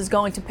White House is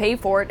going to pay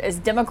for it as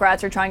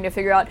Democrats are trying to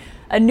figure out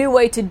a new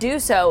way to do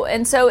so.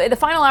 And so the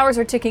final hours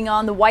are ticking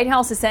on. The White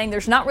House is saying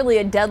there's not really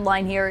a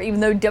deadline here,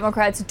 even though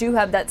Democrats do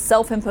have that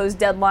self-imposed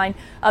deadline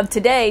of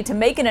today to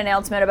make an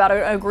announcement about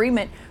an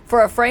agreement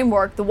for a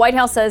framework. The White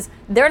House says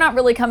they're not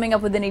really coming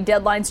up with any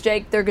deadlines,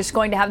 Jake. They're just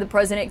going to have the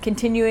president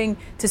continuing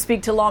to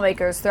speak to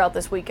lawmakers throughout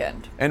this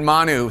weekend. And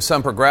Manu,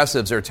 some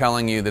progressives are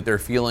telling you that they're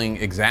feeling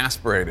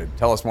exasperated.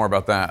 Tell us more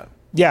about that.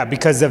 Yeah,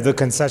 because of the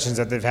concessions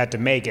that they've had to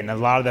make. And a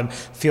lot of them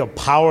feel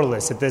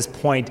powerless at this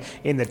point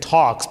in the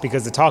talks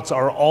because the talks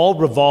are all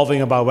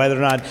revolving about whether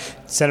or not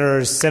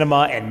Senators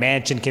Sinema and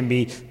Manchin can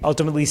be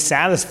ultimately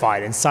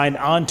satisfied and signed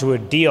on to a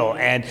deal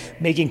and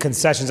making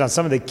concessions on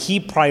some of the key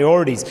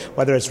priorities,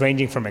 whether it's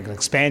ranging from an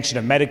expansion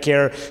of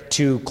Medicare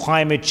to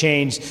climate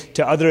change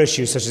to other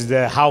issues such as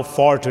how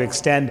far to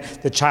extend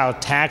the child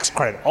tax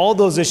credit. All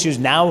those issues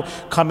now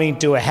coming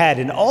to a head.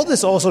 And all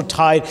this also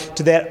tied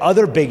to that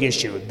other big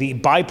issue, the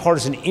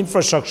bipartisan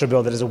infrastructure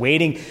bill that is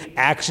awaiting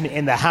action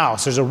in the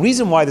House. There's a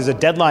reason why there's a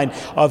deadline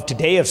of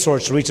today of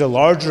sorts to reach a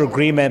larger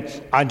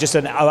agreement on just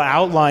an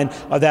outline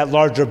of that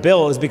larger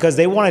bill is because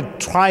they want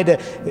to try to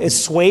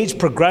assuage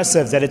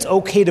progressives that it's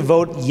okay to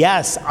vote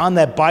yes on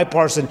that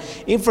bipartisan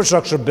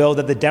infrastructure bill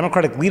that the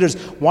Democratic leaders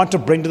want to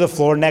bring to the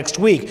floor next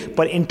week.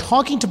 But in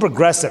talking to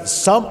progressives,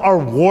 some are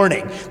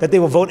warning that they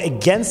will vote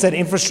against that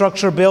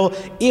infrastructure bill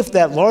if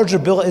that larger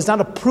bill is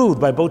not approved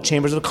by both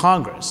chambers of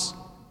Congress.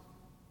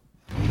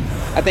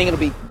 I think it'll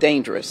be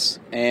dangerous,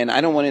 and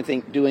I don't want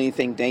to do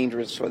anything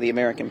dangerous for the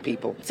American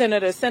people.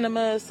 Senator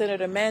Sinema,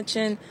 Senator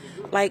Manchin,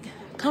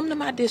 come to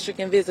my district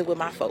and visit with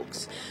my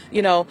folks.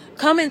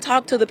 Come and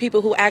talk to the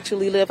people who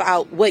actually live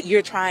out what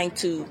you're trying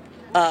to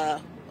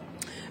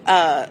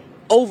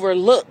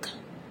overlook.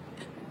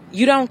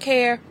 You don't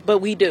care, but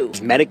we do.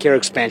 Medicare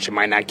expansion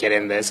might not get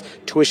in this.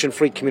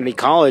 Tuition-free community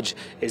college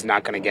is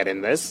not going to get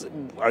in this.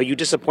 Are you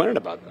disappointed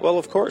about that? Well,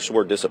 of course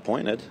we're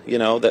disappointed,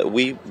 that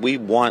we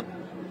want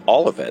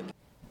all of it.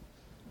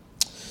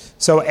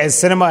 So as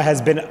Sinema has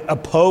been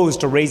opposed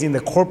to raising the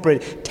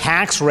corporate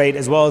tax rate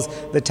as well as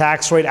the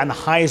tax rate on the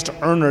highest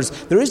earners,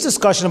 there is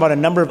discussion about a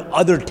number of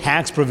other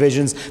tax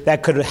provisions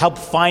that could help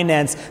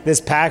finance this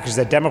package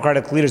that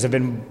Democratic leaders have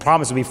been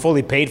promised to be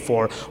fully paid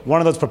for. One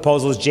of those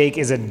proposals, Jake,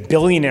 is a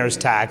billionaire's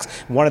tax.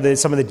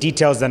 Some of the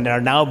details that are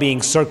now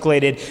being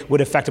circulated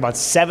would affect about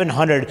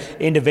 700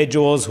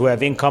 individuals who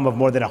have income of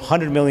more than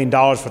 $100 million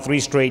for 3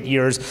 straight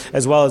years,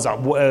 as well as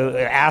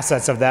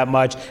assets of that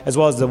much, as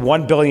well as the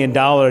 $1 billion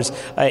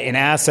in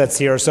assets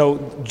here.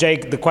 So,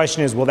 Jake, the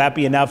question is, will that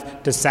be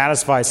enough to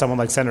satisfy someone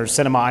like Senator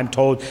Sinema? I'm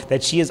told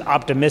that she is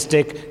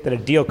optimistic that a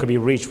deal could be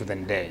reached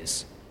within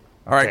days.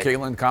 All right,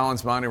 Caitlin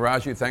Collins, Manu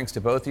Raju, thanks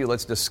to both of you.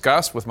 Let's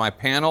discuss with my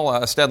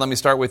panel. Stead, let me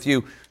start with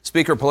you.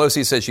 Speaker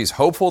Pelosi says she's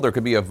hopeful there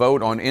could be a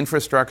vote on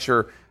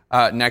infrastructure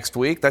next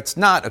week. That's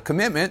not a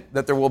commitment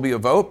that there will be a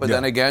vote, but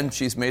then again,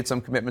 she's made some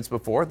commitments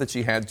before that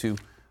she had to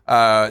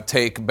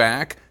take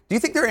back. Do you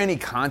think there are any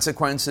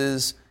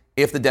consequences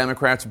if the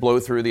Democrats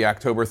blow through the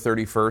October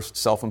 31st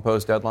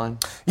self-imposed deadline?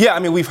 Yeah, I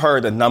mean, we've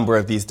heard a number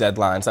of these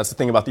deadlines. That's the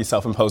thing about these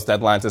self-imposed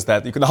deadlines is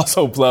that you can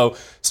also blow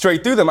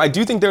straight through them. I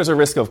do think there's a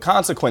risk of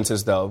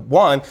consequences, though.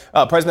 One,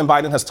 President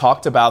Biden has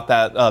talked about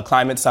that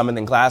climate summit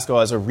in Glasgow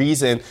as a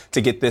reason to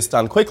get this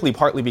done quickly,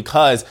 partly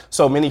because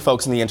so many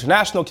folks in the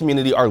international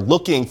community are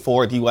looking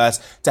for the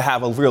U.S. to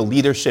have a real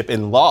leadership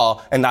in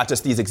law and not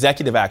just these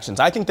executive actions.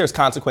 I think there's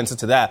consequences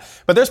to that.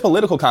 But there's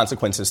political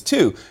consequences,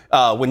 too.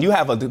 When you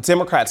have the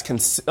Democrats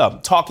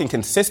talking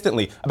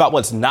consistently about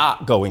what's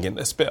not going in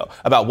this bill,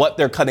 about what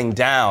they're cutting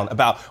down,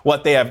 about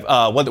what they have,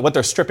 what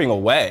they're stripping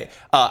away.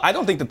 I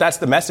don't think that that's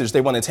the message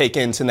they want to take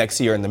into next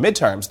year in the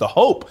midterms. The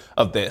hope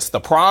of this, the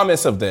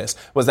promise of this,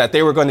 was that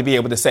they were going to be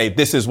able to say,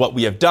 this is what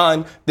we have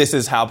done. This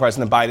is how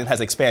President Biden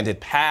has expanded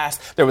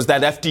past. There was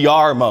that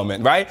FDR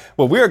moment, right?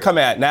 What we're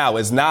coming at now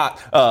is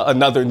not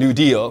another New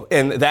Deal.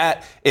 And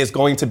that is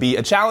going to be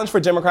a challenge for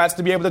Democrats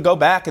to be able to go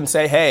back and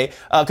say, hey,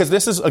 because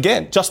this is,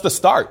 again, just the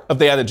start of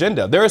that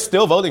agenda. There is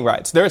still voting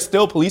rights. There is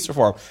still police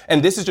reform.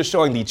 And this is just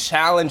showing the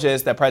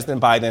challenges that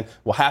President Biden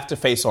will have to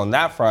face on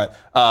that front.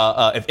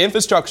 If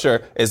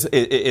infrastructure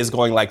is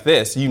going like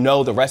this,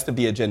 the rest of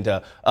the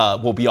agenda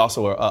will be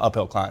also an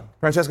uphill climb.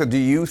 Francesca, do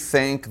you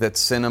think that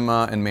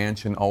Sinema and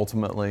Manchin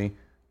ultimately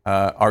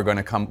are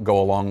going to go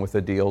along with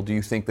a deal? Do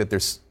you think that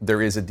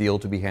there is a deal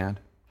to be had?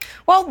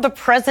 Well, the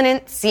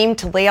president seemed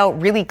to lay out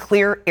really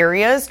clear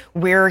areas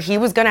where he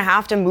was going to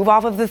have to move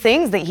off of the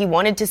things that he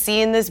wanted to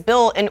see in this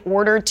bill in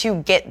order to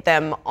get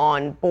them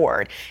on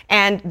board.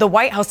 And the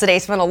White House today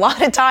spent a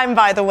lot of time,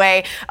 by the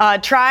way,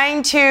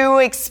 trying to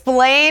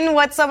explain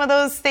what some of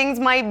those things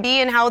might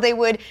be and how they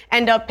would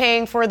end up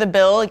paying for the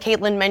bill.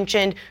 Caitlin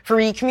mentioned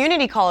free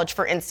community college,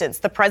 for instance.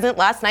 The president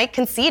last night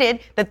conceded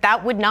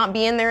that would not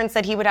be in there and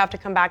said he would have to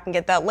come back and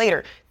get that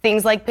later.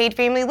 Things like paid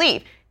family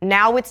leave.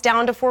 Now it's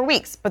down to 4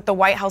 weeks, but the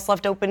White House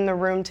left open in the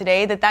room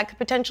today that could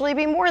potentially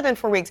be more than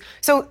 4 weeks.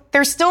 So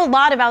there's still a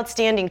lot of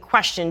outstanding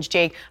questions,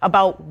 Jake,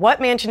 about what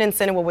Manchin and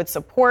Sinema would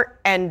support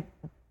and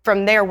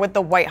from there what the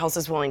White House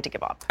is willing to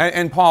give up.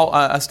 And Paul,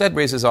 Stead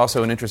raises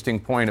also an interesting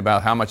point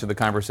about how much of the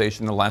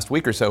conversation in the last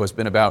week or so has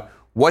been about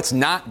what's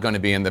not going to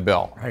be in the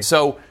bill. Right.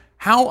 So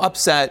how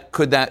upset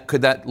could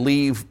that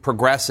leave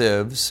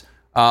progressives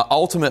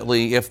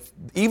ultimately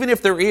even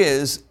if there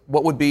is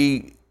what would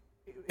be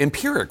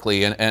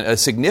empirically a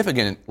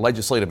significant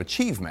legislative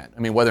achievement? I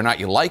mean, whether or not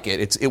you like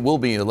it, it will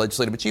be a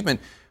legislative achievement.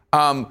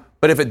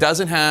 But if it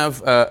doesn't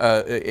have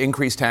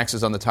increased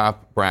taxes on the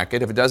top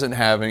bracket, if it doesn't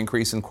have an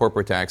increase in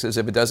corporate taxes,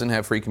 if it doesn't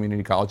have free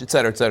community college, et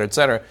cetera, et cetera, et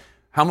cetera,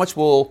 how much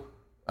will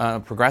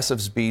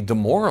progressives be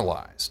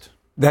demoralized?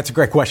 That's a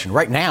great question.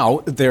 Right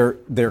now, their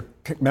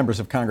members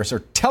of Congress are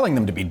telling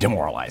them to be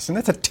demoralized, and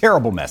that's a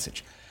terrible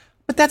message.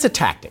 But that's a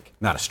tactic,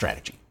 not a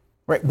strategy.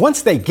 Right.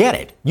 Once they get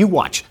it, you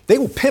watch. They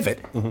will pivot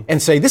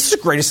and say, this is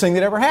the greatest thing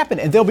that ever happened.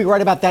 And they'll be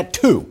right about that,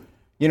 too.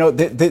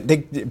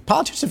 The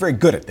politicians are very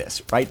good at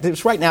this,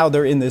 right? Right now,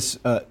 they're in this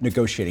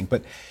negotiating.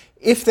 But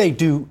if they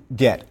do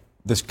get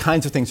the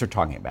kinds of things they're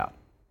talking about,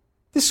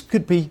 this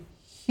could be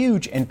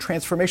huge and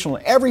transformational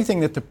in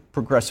everything that the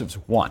progressives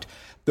want.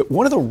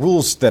 One of the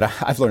rules that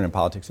I've learned in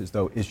politics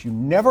is you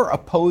never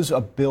oppose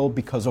a bill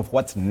because of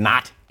what's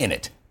not in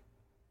it.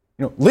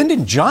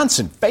 Lyndon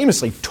Johnson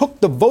famously took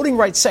the voting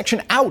rights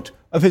section out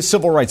of his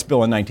civil rights bill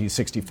in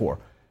 1964.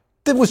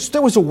 That was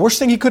the worst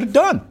thing he could have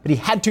done, but he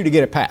had to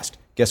get it passed.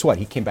 Guess what?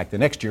 He came back the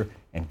next year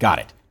and got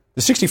it.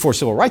 The 64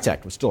 Civil Rights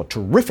Act was still a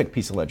terrific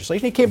piece of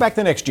legislation. He came back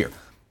the next year.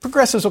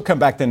 Progressives will come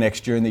back the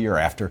next year and the year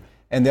after,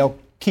 and they'll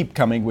keep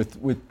coming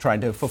with trying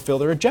to fulfill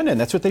their agenda, and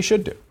that's what they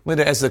should do.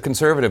 Linda, as the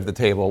conservative at the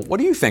table, what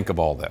do you think of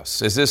all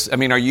this?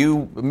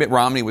 Mitt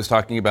Romney was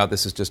talking about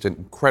this as just an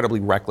incredibly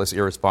reckless,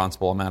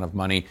 irresponsible amount of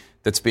money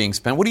that's being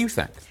spent. What do you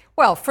think?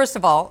 Well, first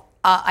of all,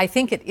 I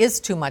think it is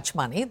too much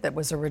money that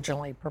was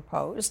originally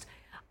proposed.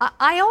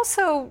 I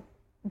also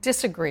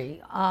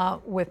disagree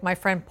with my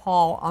friend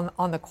Paul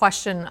on the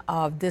question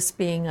of this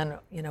being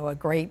a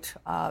great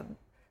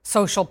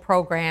social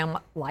program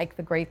like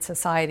the Great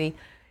Society.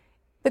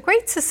 The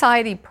Great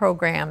Society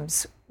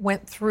programs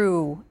went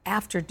through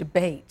after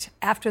debate,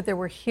 after there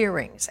were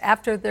hearings,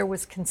 after there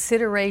was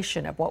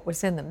consideration of what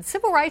was in them. The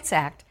Civil Rights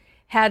Act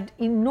had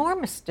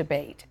enormous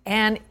debate,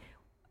 and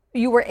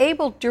you were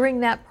able during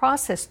that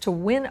process to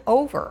win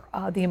over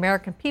the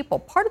American people.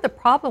 Part of the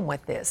problem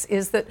with this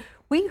is that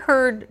we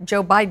heard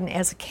Joe Biden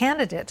as a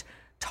candidate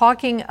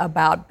talking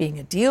about being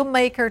a deal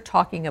maker,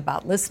 talking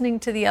about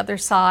listening to the other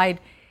side.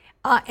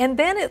 And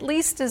then at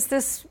least as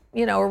this,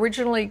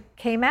 originally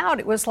came out,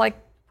 it was like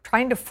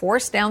trying to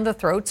force down the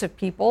throats of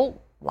people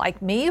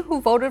like me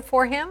who voted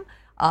for him,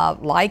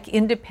 like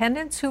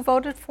independents who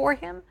voted for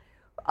him,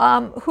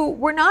 who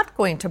were not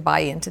going to buy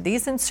into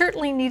these and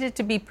certainly needed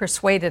to be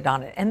persuaded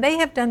on it. And they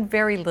have done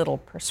very little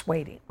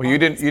persuading. Well, you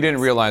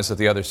didn't realize that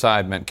the other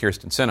side meant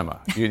Kyrsten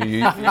Sinema.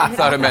 You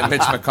thought it meant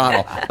Mitch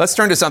McConnell. Let's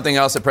turn to something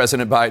else that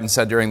President Biden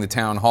said during the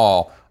town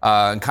hall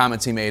and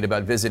comments he made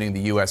about visiting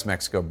the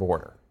U.S.-Mexico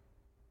border.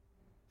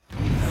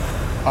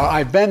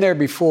 I've been there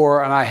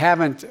before, and I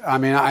haven't.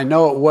 I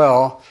know it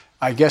well.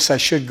 I guess I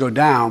should go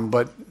down,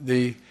 but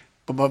the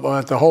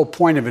whole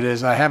point of it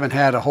is I haven't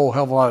had a whole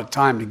hell of a lot of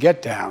time to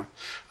get down.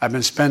 I've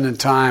been spending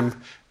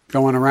time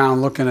going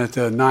around looking at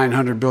the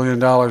 $900 billion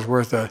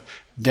worth of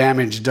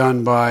damage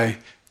done by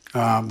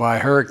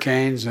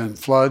hurricanes and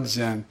floods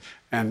and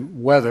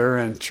weather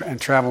and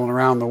traveling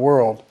around the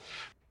world.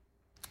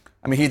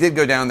 I mean, he did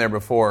go down there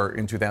before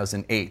in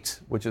 2008,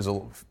 which is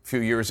a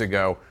few years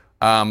ago.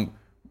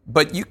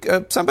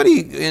 But somebody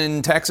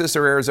in Texas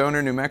or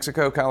Arizona, New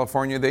Mexico,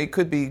 California, they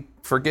could be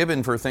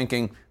forgiven for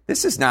thinking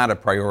this is not a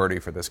priority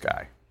for this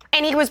guy.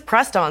 And he was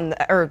pressed on,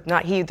 or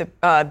not he, Jen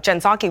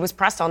Psaki was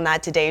pressed on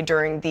that today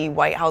during the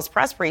White House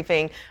press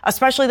briefing,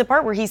 especially the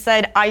part where he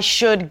said, I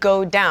should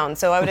go down.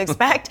 So I would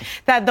expect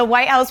that the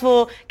White House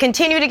will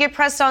continue to get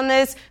pressed on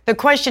this. The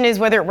question is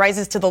whether it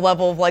rises to the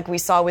level of like we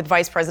saw with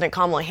Vice President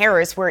Kamala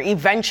Harris, where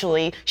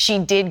eventually she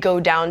did go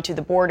down to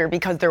the border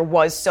because there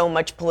was so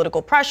much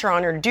political pressure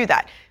on her to do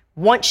that.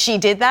 Once she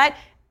did that,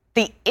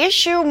 the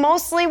issue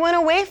mostly went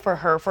away for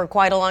her for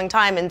quite a long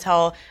time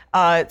until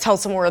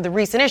some more of the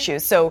recent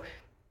issues. So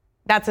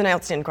that's an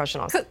outstanding question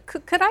also.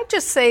 Could I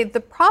just say the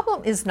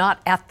problem is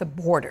not at the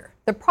border.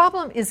 The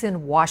problem is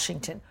in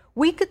Washington.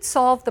 We could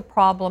solve the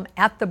problem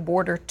at the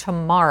border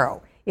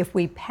tomorrow if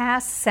we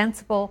pass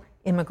sensible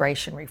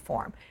immigration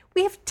reform.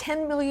 We have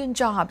 10 million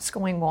jobs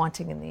going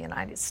wanting in the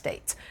United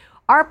States.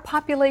 Our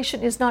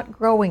population is not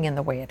growing in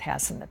the way it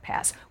has in the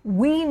past.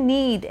 We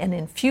need an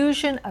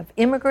infusion of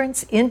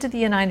immigrants into the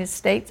United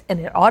States, and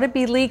it ought to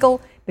be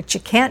legal, but you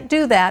can't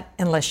do that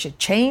unless you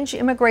change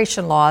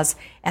immigration laws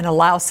and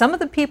allow some of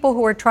the people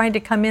who are trying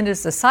to come in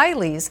as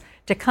asylees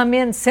to come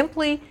in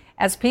simply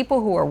as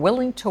people who are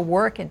willing to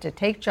work and to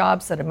take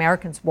jobs that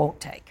Americans won't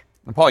take.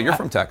 And Paul, you're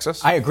from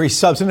Texas. I agree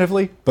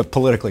substantively, but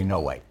politically,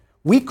 no way.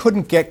 We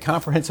couldn't get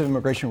comprehensive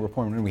immigration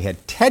reform when we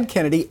had Ted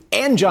Kennedy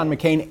and John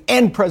McCain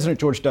and President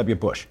George W.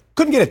 Bush.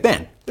 Couldn't get it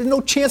then. There's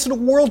no chance in the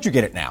world you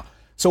get it now.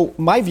 So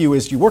my view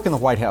is you work in the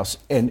White House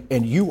and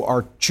you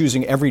are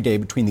choosing every day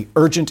between the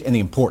urgent and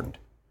the important.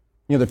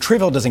 You know, the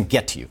trivial doesn't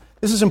get to you.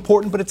 This is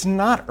important, but it's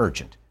not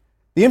urgent.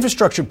 The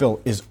infrastructure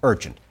bill is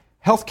urgent.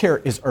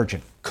 Healthcare is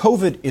urgent.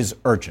 COVID is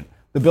urgent.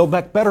 The Build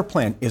Back Better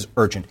plan is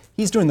urgent.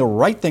 He's doing the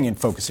right thing in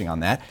focusing on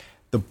that.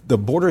 The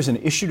border is an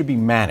issue to be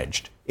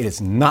managed. It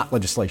is not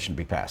legislation to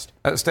be passed.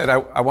 Instead,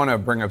 I want to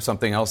bring up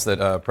something else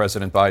that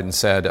President Biden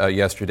said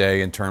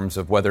yesterday in terms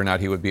of whether or not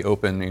he would be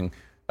opening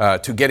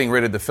to getting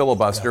rid of the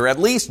filibuster, at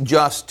least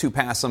just to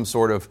pass some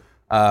sort of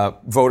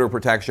voter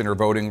protection or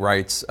voting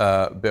rights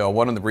bill.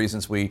 One of the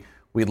reasons we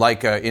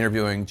like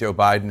interviewing Joe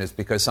Biden is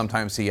because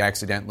sometimes he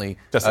accidentally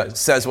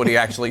says what he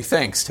actually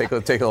thinks. Take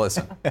a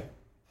listen.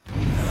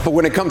 But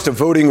when it comes to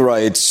voting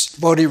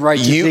rights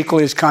is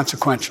equally as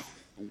consequential.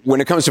 When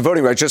it comes to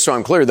voting rights, just so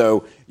I'm clear,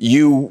 though,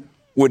 you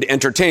would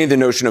entertain the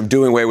notion of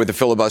doing away with the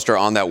filibuster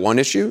on that one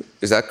issue.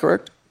 Is that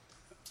correct?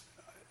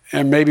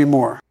 And maybe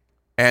more.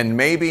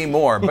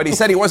 But he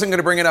said he wasn't going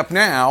to bring it up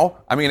now.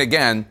 I mean,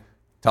 again,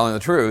 telling the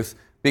truth,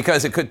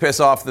 because it could piss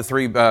off the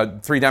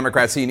three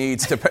Democrats he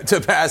needs to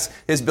pass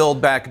his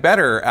Build Back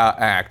Better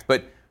Act.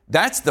 But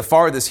that's the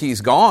farthest he's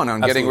gone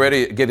on getting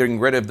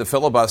rid of the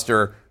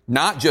filibuster,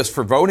 not just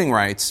for voting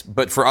rights,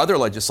 but for other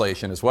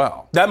legislation as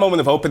well. That moment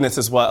of openness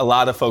is what a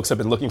lot of folks have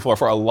been looking for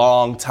a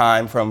long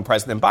time from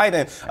President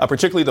Biden,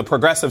 particularly the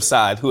progressive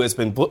side, who has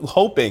been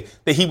hoping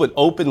that he would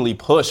openly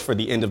push for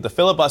the end of the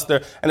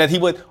filibuster and that he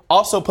would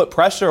also put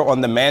pressure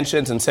on the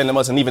Manchins and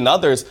Sinemas and even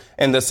others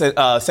in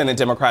the Senate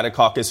Democratic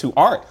caucus who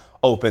aren't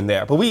open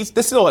there. But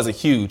this still has a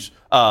huge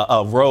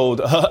road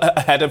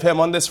ahead of him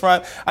on this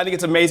front. I think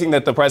it's amazing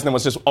that the president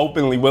was just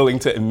openly willing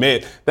to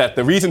admit that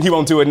the reason he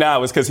won't do it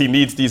now is because he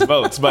needs these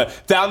votes.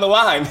 But down the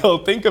line,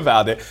 he'll think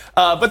about it.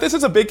 But this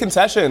is a big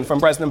concession from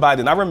President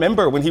Biden. I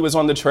remember when he was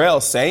on the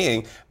trail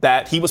saying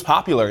that he was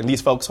popular in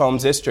these folks' home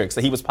districts,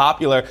 that he was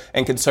popular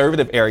in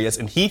conservative areas,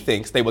 and he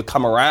thinks they would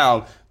come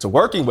around to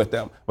working with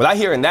them. What I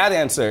hear in that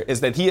answer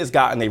is that he has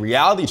gotten a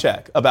reality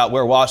check about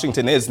where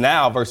Washington is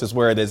now versus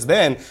where it is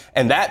then,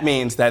 and that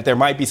means that there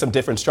might be some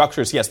different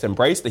structures he has to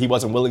embrace that he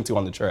wasn't willing to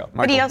on the trail.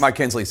 Mike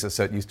Kinsley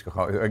used to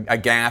call it a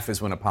gaffe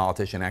is when a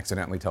politician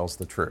accidentally tells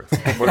the truth.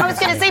 I was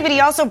going to say, but he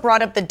also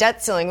brought up the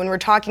debt ceiling when we're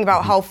talking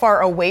about how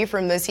far away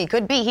from this he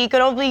could be. He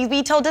could only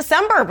be till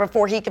December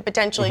before he could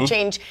potentially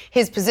change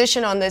his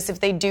position on this if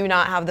they do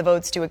not have the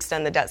votes to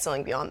extend the debt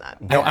ceiling beyond that.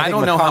 I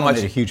don't know how much.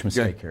 Made a huge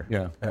mistake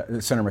here.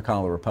 Senator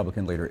McConnell, the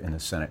Republican leader in the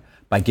Senate,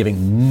 by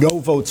giving no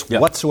votes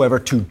whatsoever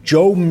to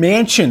Joe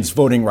Manchin's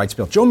voting rights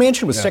bill. Joe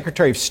Manchin was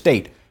Secretary of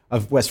State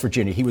of West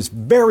Virginia. He was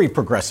very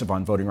progressive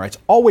on voting rights,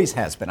 always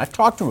has been. I've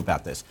talked to him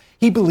about this.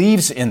 He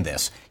believes in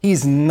this.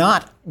 He's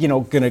not,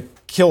 going to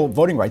kill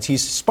voting rights.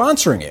 He's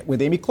sponsoring it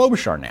with Amy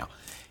Klobuchar now.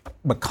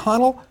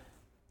 McConnell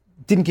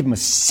didn't give him a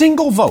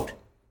single vote.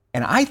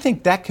 And I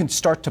think that can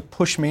start to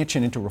push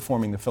Manchin into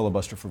reforming the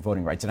filibuster for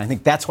voting rights. And I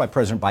think that's why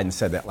President Biden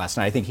said that last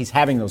night. I think he's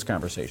having those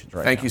conversations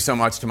right now. Thank you so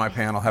much to my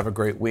panel. Have a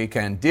great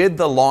weekend. Did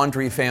the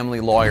Laundrie family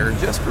lawyer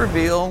just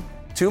reveal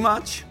too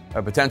much?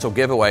 A potential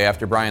giveaway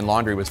after Brian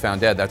Laundrie was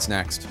found dead. That's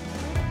next.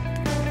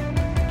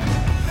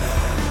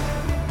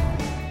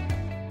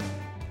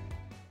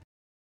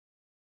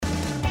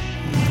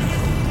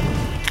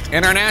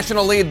 In our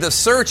national lead, the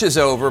search is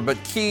over,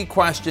 but key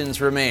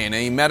questions remain.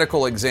 A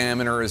medical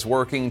examiner is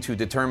working to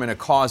determine a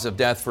cause of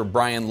death for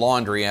Brian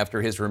Laundrie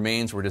after his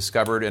remains were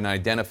discovered and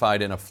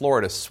identified in a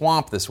Florida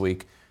swamp this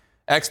week.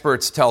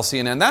 Experts tell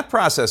CNN that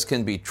process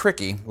can be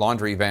tricky.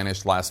 Laundrie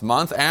vanished last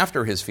month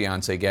after his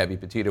fiancée, Gabby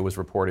Petito, was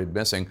reported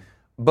missing,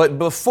 but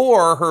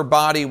before her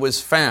body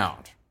was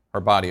found. Her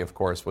body, of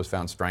course, was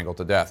found strangled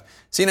to death.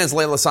 CNN's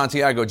Layla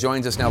Santiago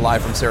joins us now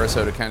live from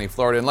Sarasota County,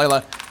 Florida. And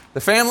Layla, the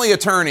family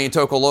attorney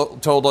told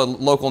a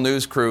local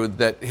news crew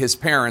that his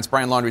parents,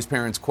 Brian Laundrie's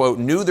parents, quote,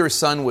 knew their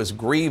son was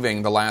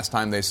grieving the last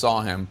time they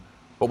saw him.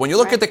 But when you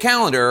look at the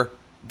calendar,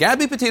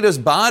 Gabby Petito's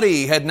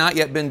body had not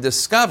yet been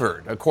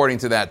discovered, according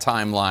to that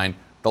timeline,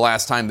 the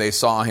last time they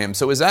saw him.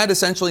 So is that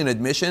essentially an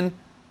admission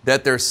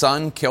that their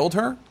son killed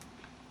her?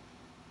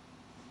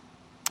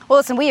 Well,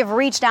 listen, we have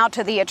reached out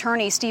to the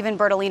attorney, Stephen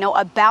Bertolino,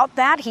 about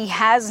that. He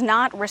has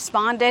not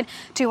responded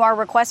to our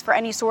request for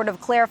any sort of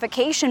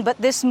clarification.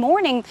 But this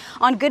morning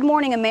on Good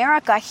Morning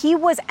America, he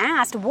was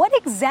asked, what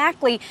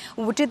exactly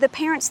did the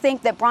parents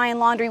think that Brian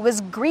Laundrie was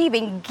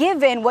grieving,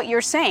 given what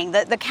you're saying,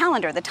 the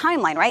calendar, the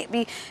timeline,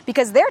 right?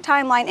 Because their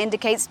timeline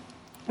indicates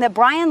that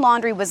Brian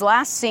Laundrie was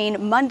last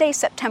seen Monday,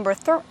 September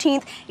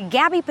 13th.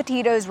 Gabby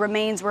Petito's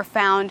remains were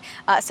found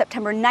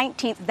September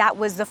 19th. That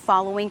was the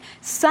following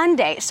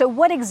Sunday. So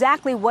what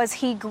exactly was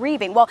he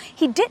grieving? Well,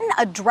 he didn't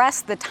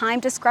address the time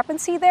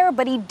discrepancy there,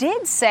 but he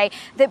did say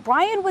that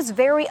Brian was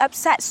very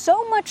upset,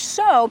 so much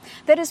so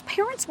that his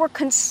parents were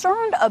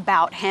concerned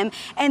about him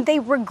and they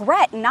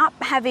regret not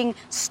having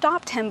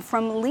stopped him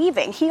from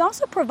leaving. He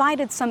also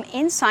provided some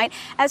insight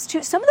as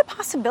to some of the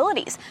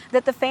possibilities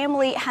that the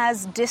family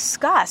has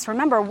discussed.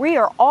 Remember, we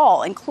are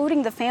all,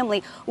 including the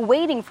family,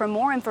 waiting for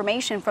more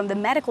information from the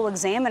medical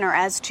examiner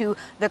as to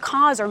the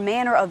cause or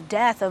manner of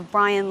death of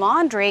Brian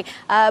Laundrie.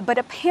 But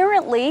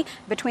apparently,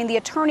 between the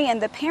attorney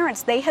and the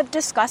parents, they have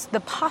discussed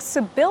the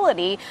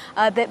possibility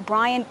that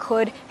Brian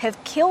could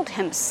have killed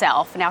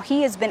himself. Now,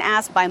 he has been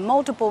asked by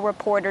multiple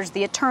reporters,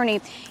 the attorney,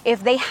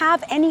 if they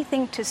have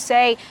anything to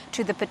say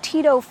to the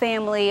Petito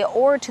family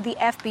or to the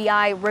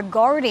FBI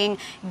regarding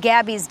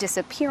Gabby's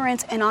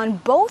disappearance. And on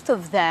both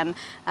of them,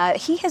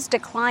 he has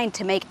declined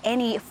to make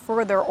any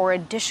further or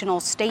additional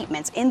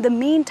statements. In the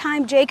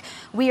meantime, Jake,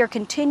 we are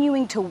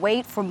continuing to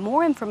wait for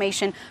more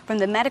information from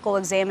the medical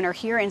examiner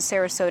here in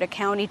Sarasota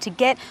County to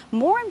get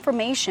more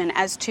information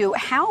as to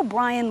how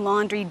Brian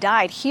Laundrie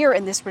died here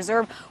in this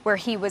reserve where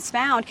he was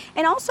found,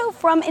 and also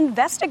from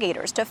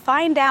investigators to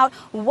find out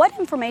what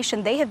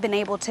information they have been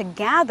able to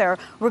gather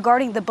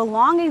regarding the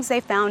belongings they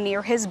found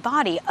near his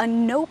body, a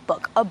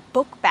notebook, a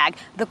book bag,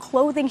 the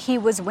clothing he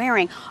was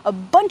wearing, a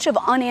bunch of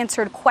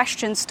unanswered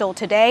questions still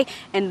today,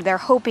 and they're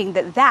hoping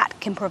that that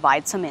can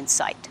provide some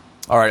insight.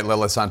 All right,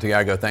 Lila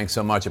Santiago, thanks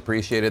so much.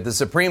 Appreciate it. The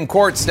Supreme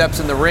Court steps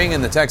in the ring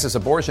in the Texas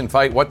abortion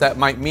fight. What that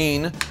might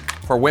mean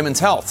for women's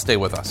health. Stay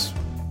with us.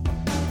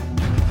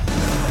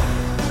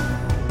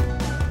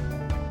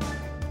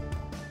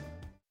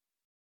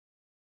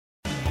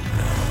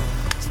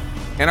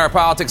 In our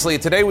politics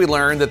lead today, we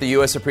learned that the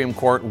U.S. Supreme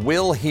Court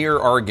will hear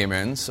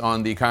arguments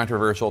on the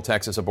controversial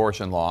Texas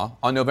abortion law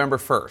on November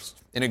 1st.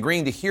 In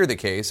agreeing to hear the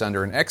case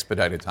under an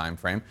expedited time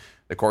frame,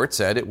 the court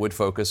said it would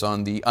focus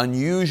on the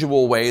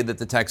unusual way that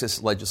the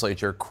Texas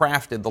legislature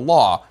crafted the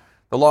law.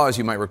 The law, as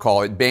you might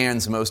recall, it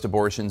bans most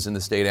abortions in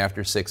the state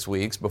after 6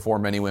 weeks, before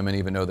many women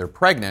even know they're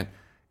pregnant,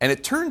 and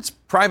it turns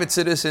private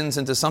citizens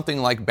into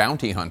something like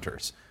bounty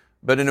hunters.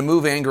 But in a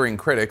move angering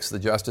critics, the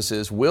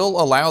justices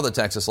will allow the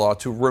Texas law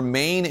to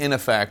remain in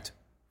effect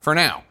for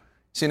now.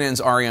 CNN's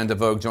Ariane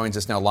DeVogue joins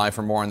us now live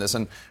for more on this.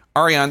 And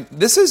Ariane,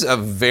 this is a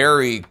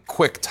very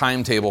quick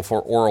timetable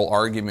for oral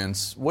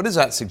arguments. What does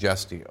that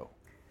suggest to you?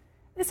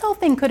 This whole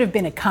thing could have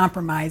been a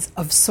compromise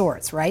of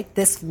sorts, right?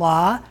 This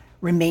law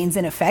remains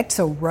in effect,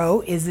 so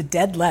Roe is a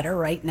dead letter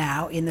right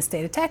now in the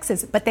state of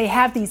Texas, but they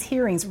have these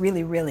hearings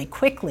really, really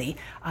quickly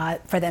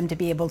for them to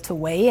be able to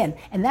weigh in,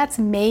 and that's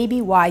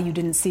maybe why you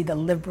didn't see the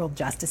liberal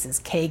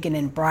justices Kagan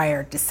and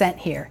Breyer dissent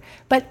here.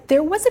 But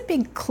there was a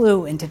big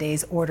clue in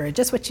today's order,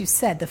 just what you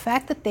said, the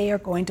fact that they are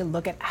going to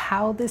look at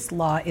how this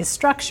law is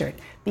structured,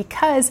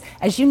 because,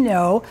 as you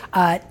know,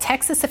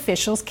 Texas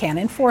officials can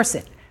enforce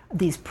it.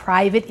 These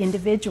private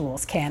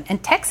individuals can.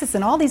 And Texas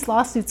and all these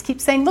lawsuits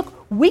keep saying, look,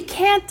 we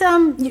can't,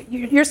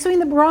 you're suing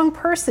the wrong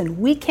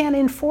person. We can't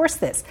enforce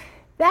this.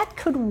 That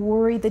could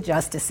worry the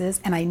justices,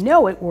 and I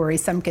know it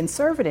worries some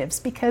conservatives,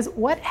 because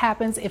what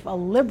happens if a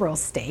liberal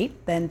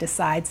state then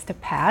decides to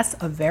pass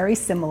a very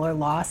similar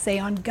law, say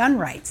on gun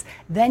rights?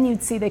 Then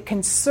you'd see the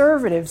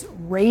conservatives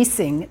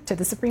racing to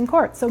the Supreme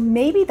Court. So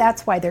maybe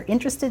that's why they're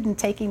interested in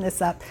taking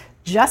this up,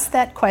 just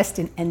that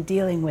question, and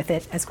dealing with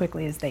it as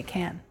quickly as they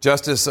can.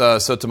 Justice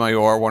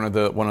Sotomayor, one of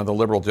the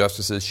liberal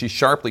justices, she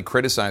sharply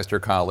criticized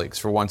her colleagues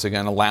for once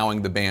again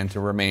allowing the ban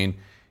to remain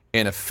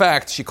in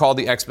effect. She called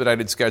the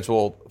expedited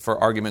schedule for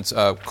arguments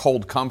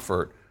cold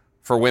comfort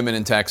for women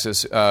in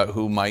Texas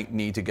who might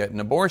need to get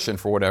an abortion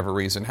for whatever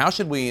reason. How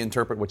should we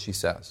interpret what she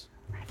says?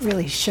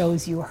 really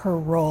shows you her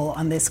role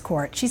on this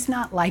court. She's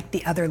not like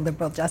the other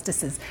liberal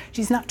justices.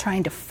 She's not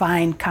trying to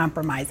find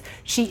compromise.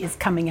 She is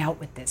coming out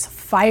with this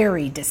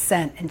fiery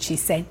dissent, and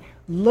she's saying,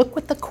 look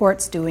what the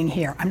court's doing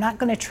here. I'm not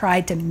going to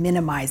try to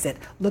minimize it.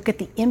 Look at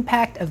the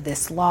impact of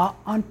this law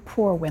on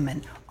poor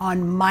women,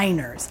 on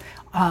minors,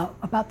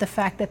 about the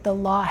fact that the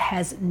law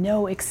has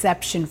no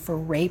exception for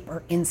rape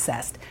or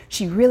incest.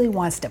 She really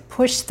wants to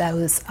push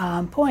those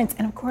points.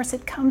 And of course,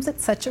 it comes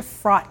at such a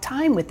fraught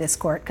time with this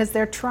court because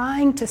they're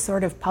trying to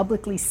sort of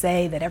publicly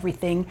say that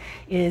everything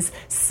is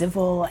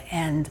civil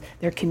and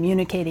they're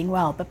communicating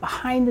well. But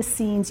behind the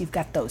scenes, you've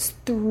got those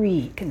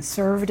three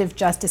conservative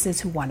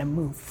justices who want to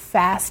move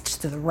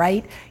fast to the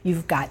right.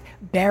 You've got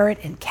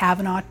Barrett and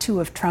Kavanaugh, two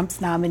of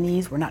Trump's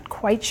nominees. We're not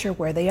quite sure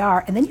where they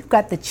are. And then you've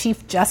got the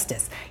Chief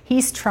Justice.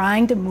 He's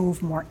trying to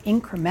move more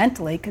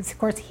incrementally because, of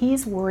course,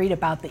 he's worried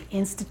about the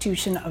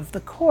institution of the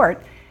court.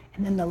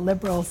 And then the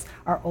liberals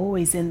are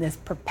always in this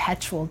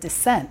perpetual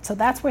dissent. So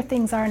that's where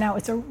things are now.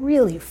 It's a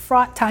really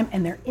fraught time,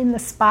 and they're in the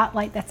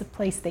spotlight. That's a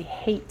place they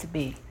hate to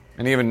be.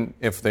 And even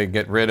if they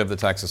get rid of the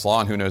Texas law,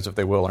 and who knows if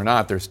they will or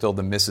not, there's still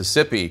the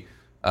Mississippi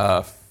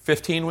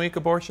 15-week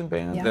abortion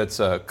ban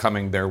that's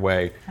coming their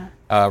way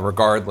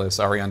regardless.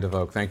 Ariane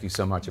DeVoe, thank you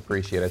so much.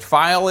 Appreciate it.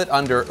 File it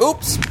under,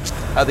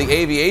 the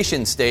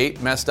aviation state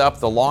messed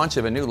up the launch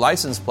of a new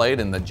license plate,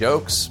 and the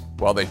jokes,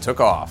 well, they took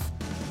off.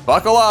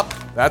 Buckle up.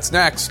 That's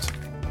next.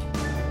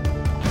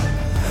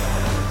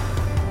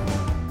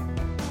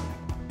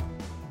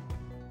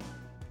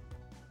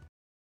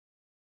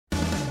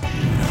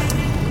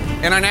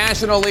 In our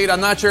national lead, I'm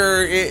not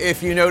sure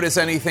if you notice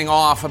anything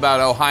off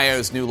about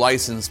Ohio's new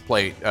license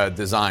plate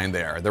design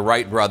there. The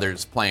Wright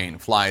brothers plane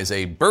flies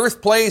a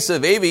birthplace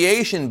of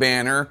aviation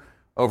banner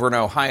over an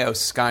Ohio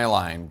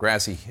skyline,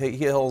 grassy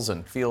hills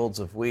and fields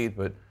of wheat.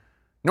 But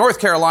North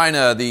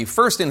Carolina, the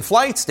first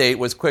in-flight state,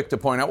 was quick to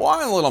point out,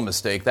 well, a little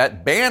mistake.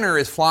 That banner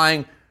is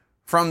flying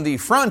from the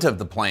front of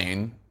the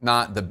plane,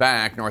 not the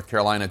back. North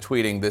Carolina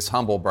tweeting this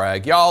humble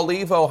brag, y'all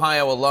leave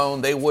Ohio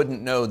alone. They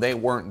wouldn't know they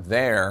weren't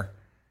there.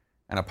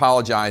 And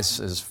apologies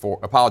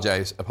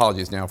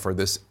now for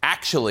this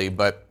actually,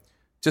 but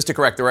just to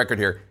correct the record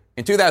here,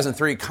 in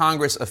 2003,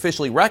 Congress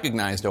officially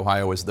recognized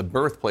Ohio as the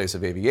birthplace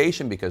of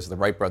aviation because the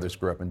Wright brothers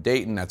grew up in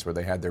Dayton. That's where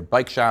they had their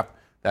bike shop.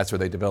 That's where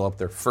they developed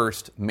their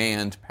first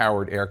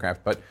manned-powered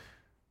aircraft. But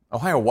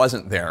Ohio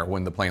wasn't there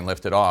when the plane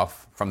lifted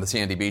off from the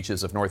sandy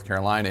beaches of North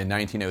Carolina in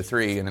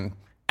 1903. And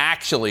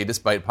actually,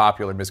 despite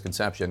popular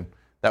misconception,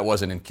 that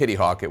wasn't in Kitty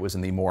Hawk. It was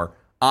in the more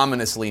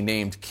ominously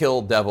named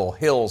Kill Devil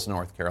Hills,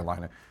 North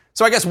Carolina.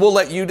 So I guess we'll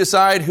let you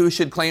decide who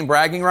should claim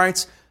bragging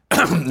rights.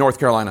 North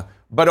Carolina.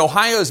 But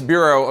Ohio's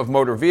Bureau of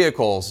Motor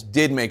Vehicles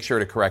did make sure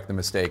to correct the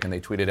mistake, and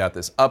they tweeted out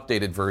this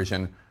updated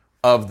version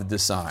of the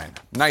design.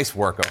 Nice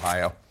work,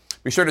 Ohio.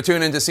 Be sure to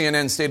tune in to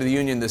CNN's State of the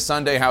Union this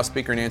Sunday. House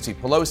Speaker Nancy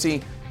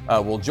Pelosi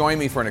will join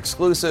me for an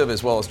exclusive,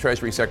 as well as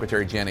Treasury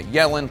Secretary Janet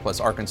Yellen,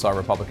 plus Arkansas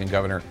Republican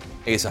Governor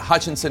Asa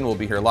Hutchinson will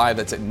be here live.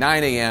 That's at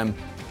 9 a.m.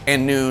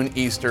 and noon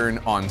Eastern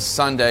on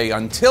Sunday.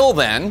 Until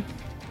then,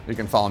 you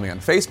can follow me on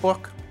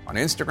Facebook, on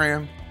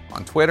Instagram,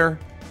 on Twitter,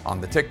 on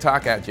the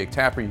TikTok at Jake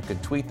Tapper. You can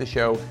tweet the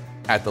show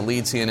at The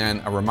Lead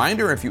CNN. A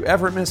reminder, if you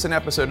ever miss an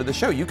episode of the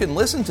show, you can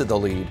listen to The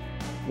Lead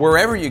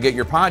wherever you get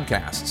your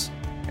podcasts.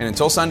 And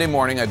until Sunday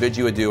morning, I bid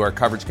you adieu. Our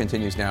coverage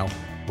continues now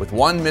with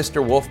one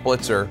Mr. Wolf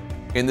Blitzer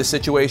in the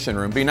Situation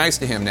Room. Be nice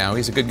to him now.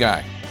 He's a good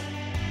guy.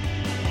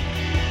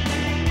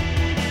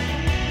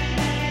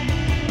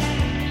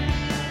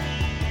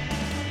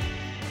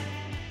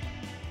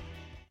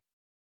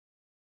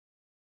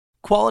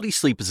 Quality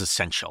sleep is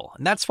essential,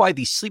 and that's why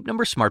the Sleep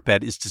Number Smart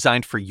Bed is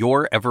designed for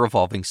your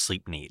ever-evolving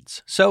sleep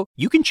needs. So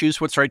you can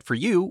choose what's right for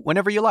you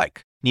whenever you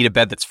like. Need a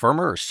bed that's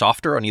firmer or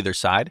softer on either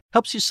side?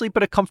 Helps you sleep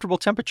at a comfortable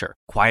temperature.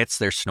 Quiets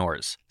their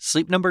snores.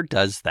 Sleep Number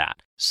does that.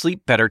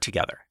 Sleep better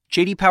together.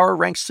 J.D. Power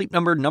ranks Sleep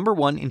Number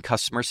 #1 in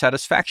customer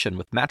satisfaction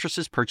with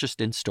mattresses purchased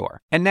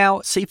in-store. And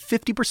now, save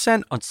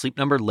 50% on Sleep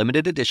Number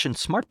limited edition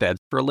smart beds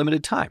for a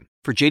limited time.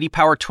 For J.D.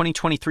 Power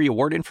 2023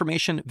 award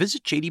information,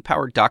 visit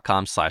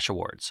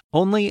jdpower.com/awards.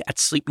 Only at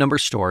Sleep Number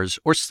stores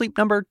or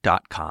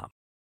sleepnumber.com.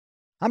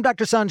 I'm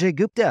Dr. Sanjay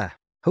Gupta,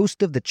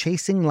 host of the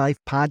Chasing Life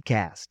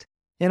podcast.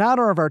 In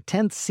honor of our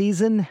 10th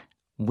season,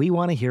 we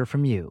want to hear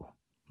from you.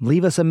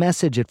 Leave us a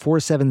message at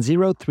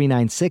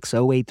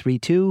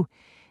 470-396-0832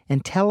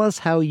 and tell us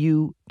how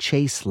you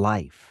chase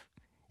life.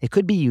 It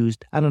could be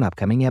used on an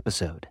upcoming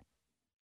episode.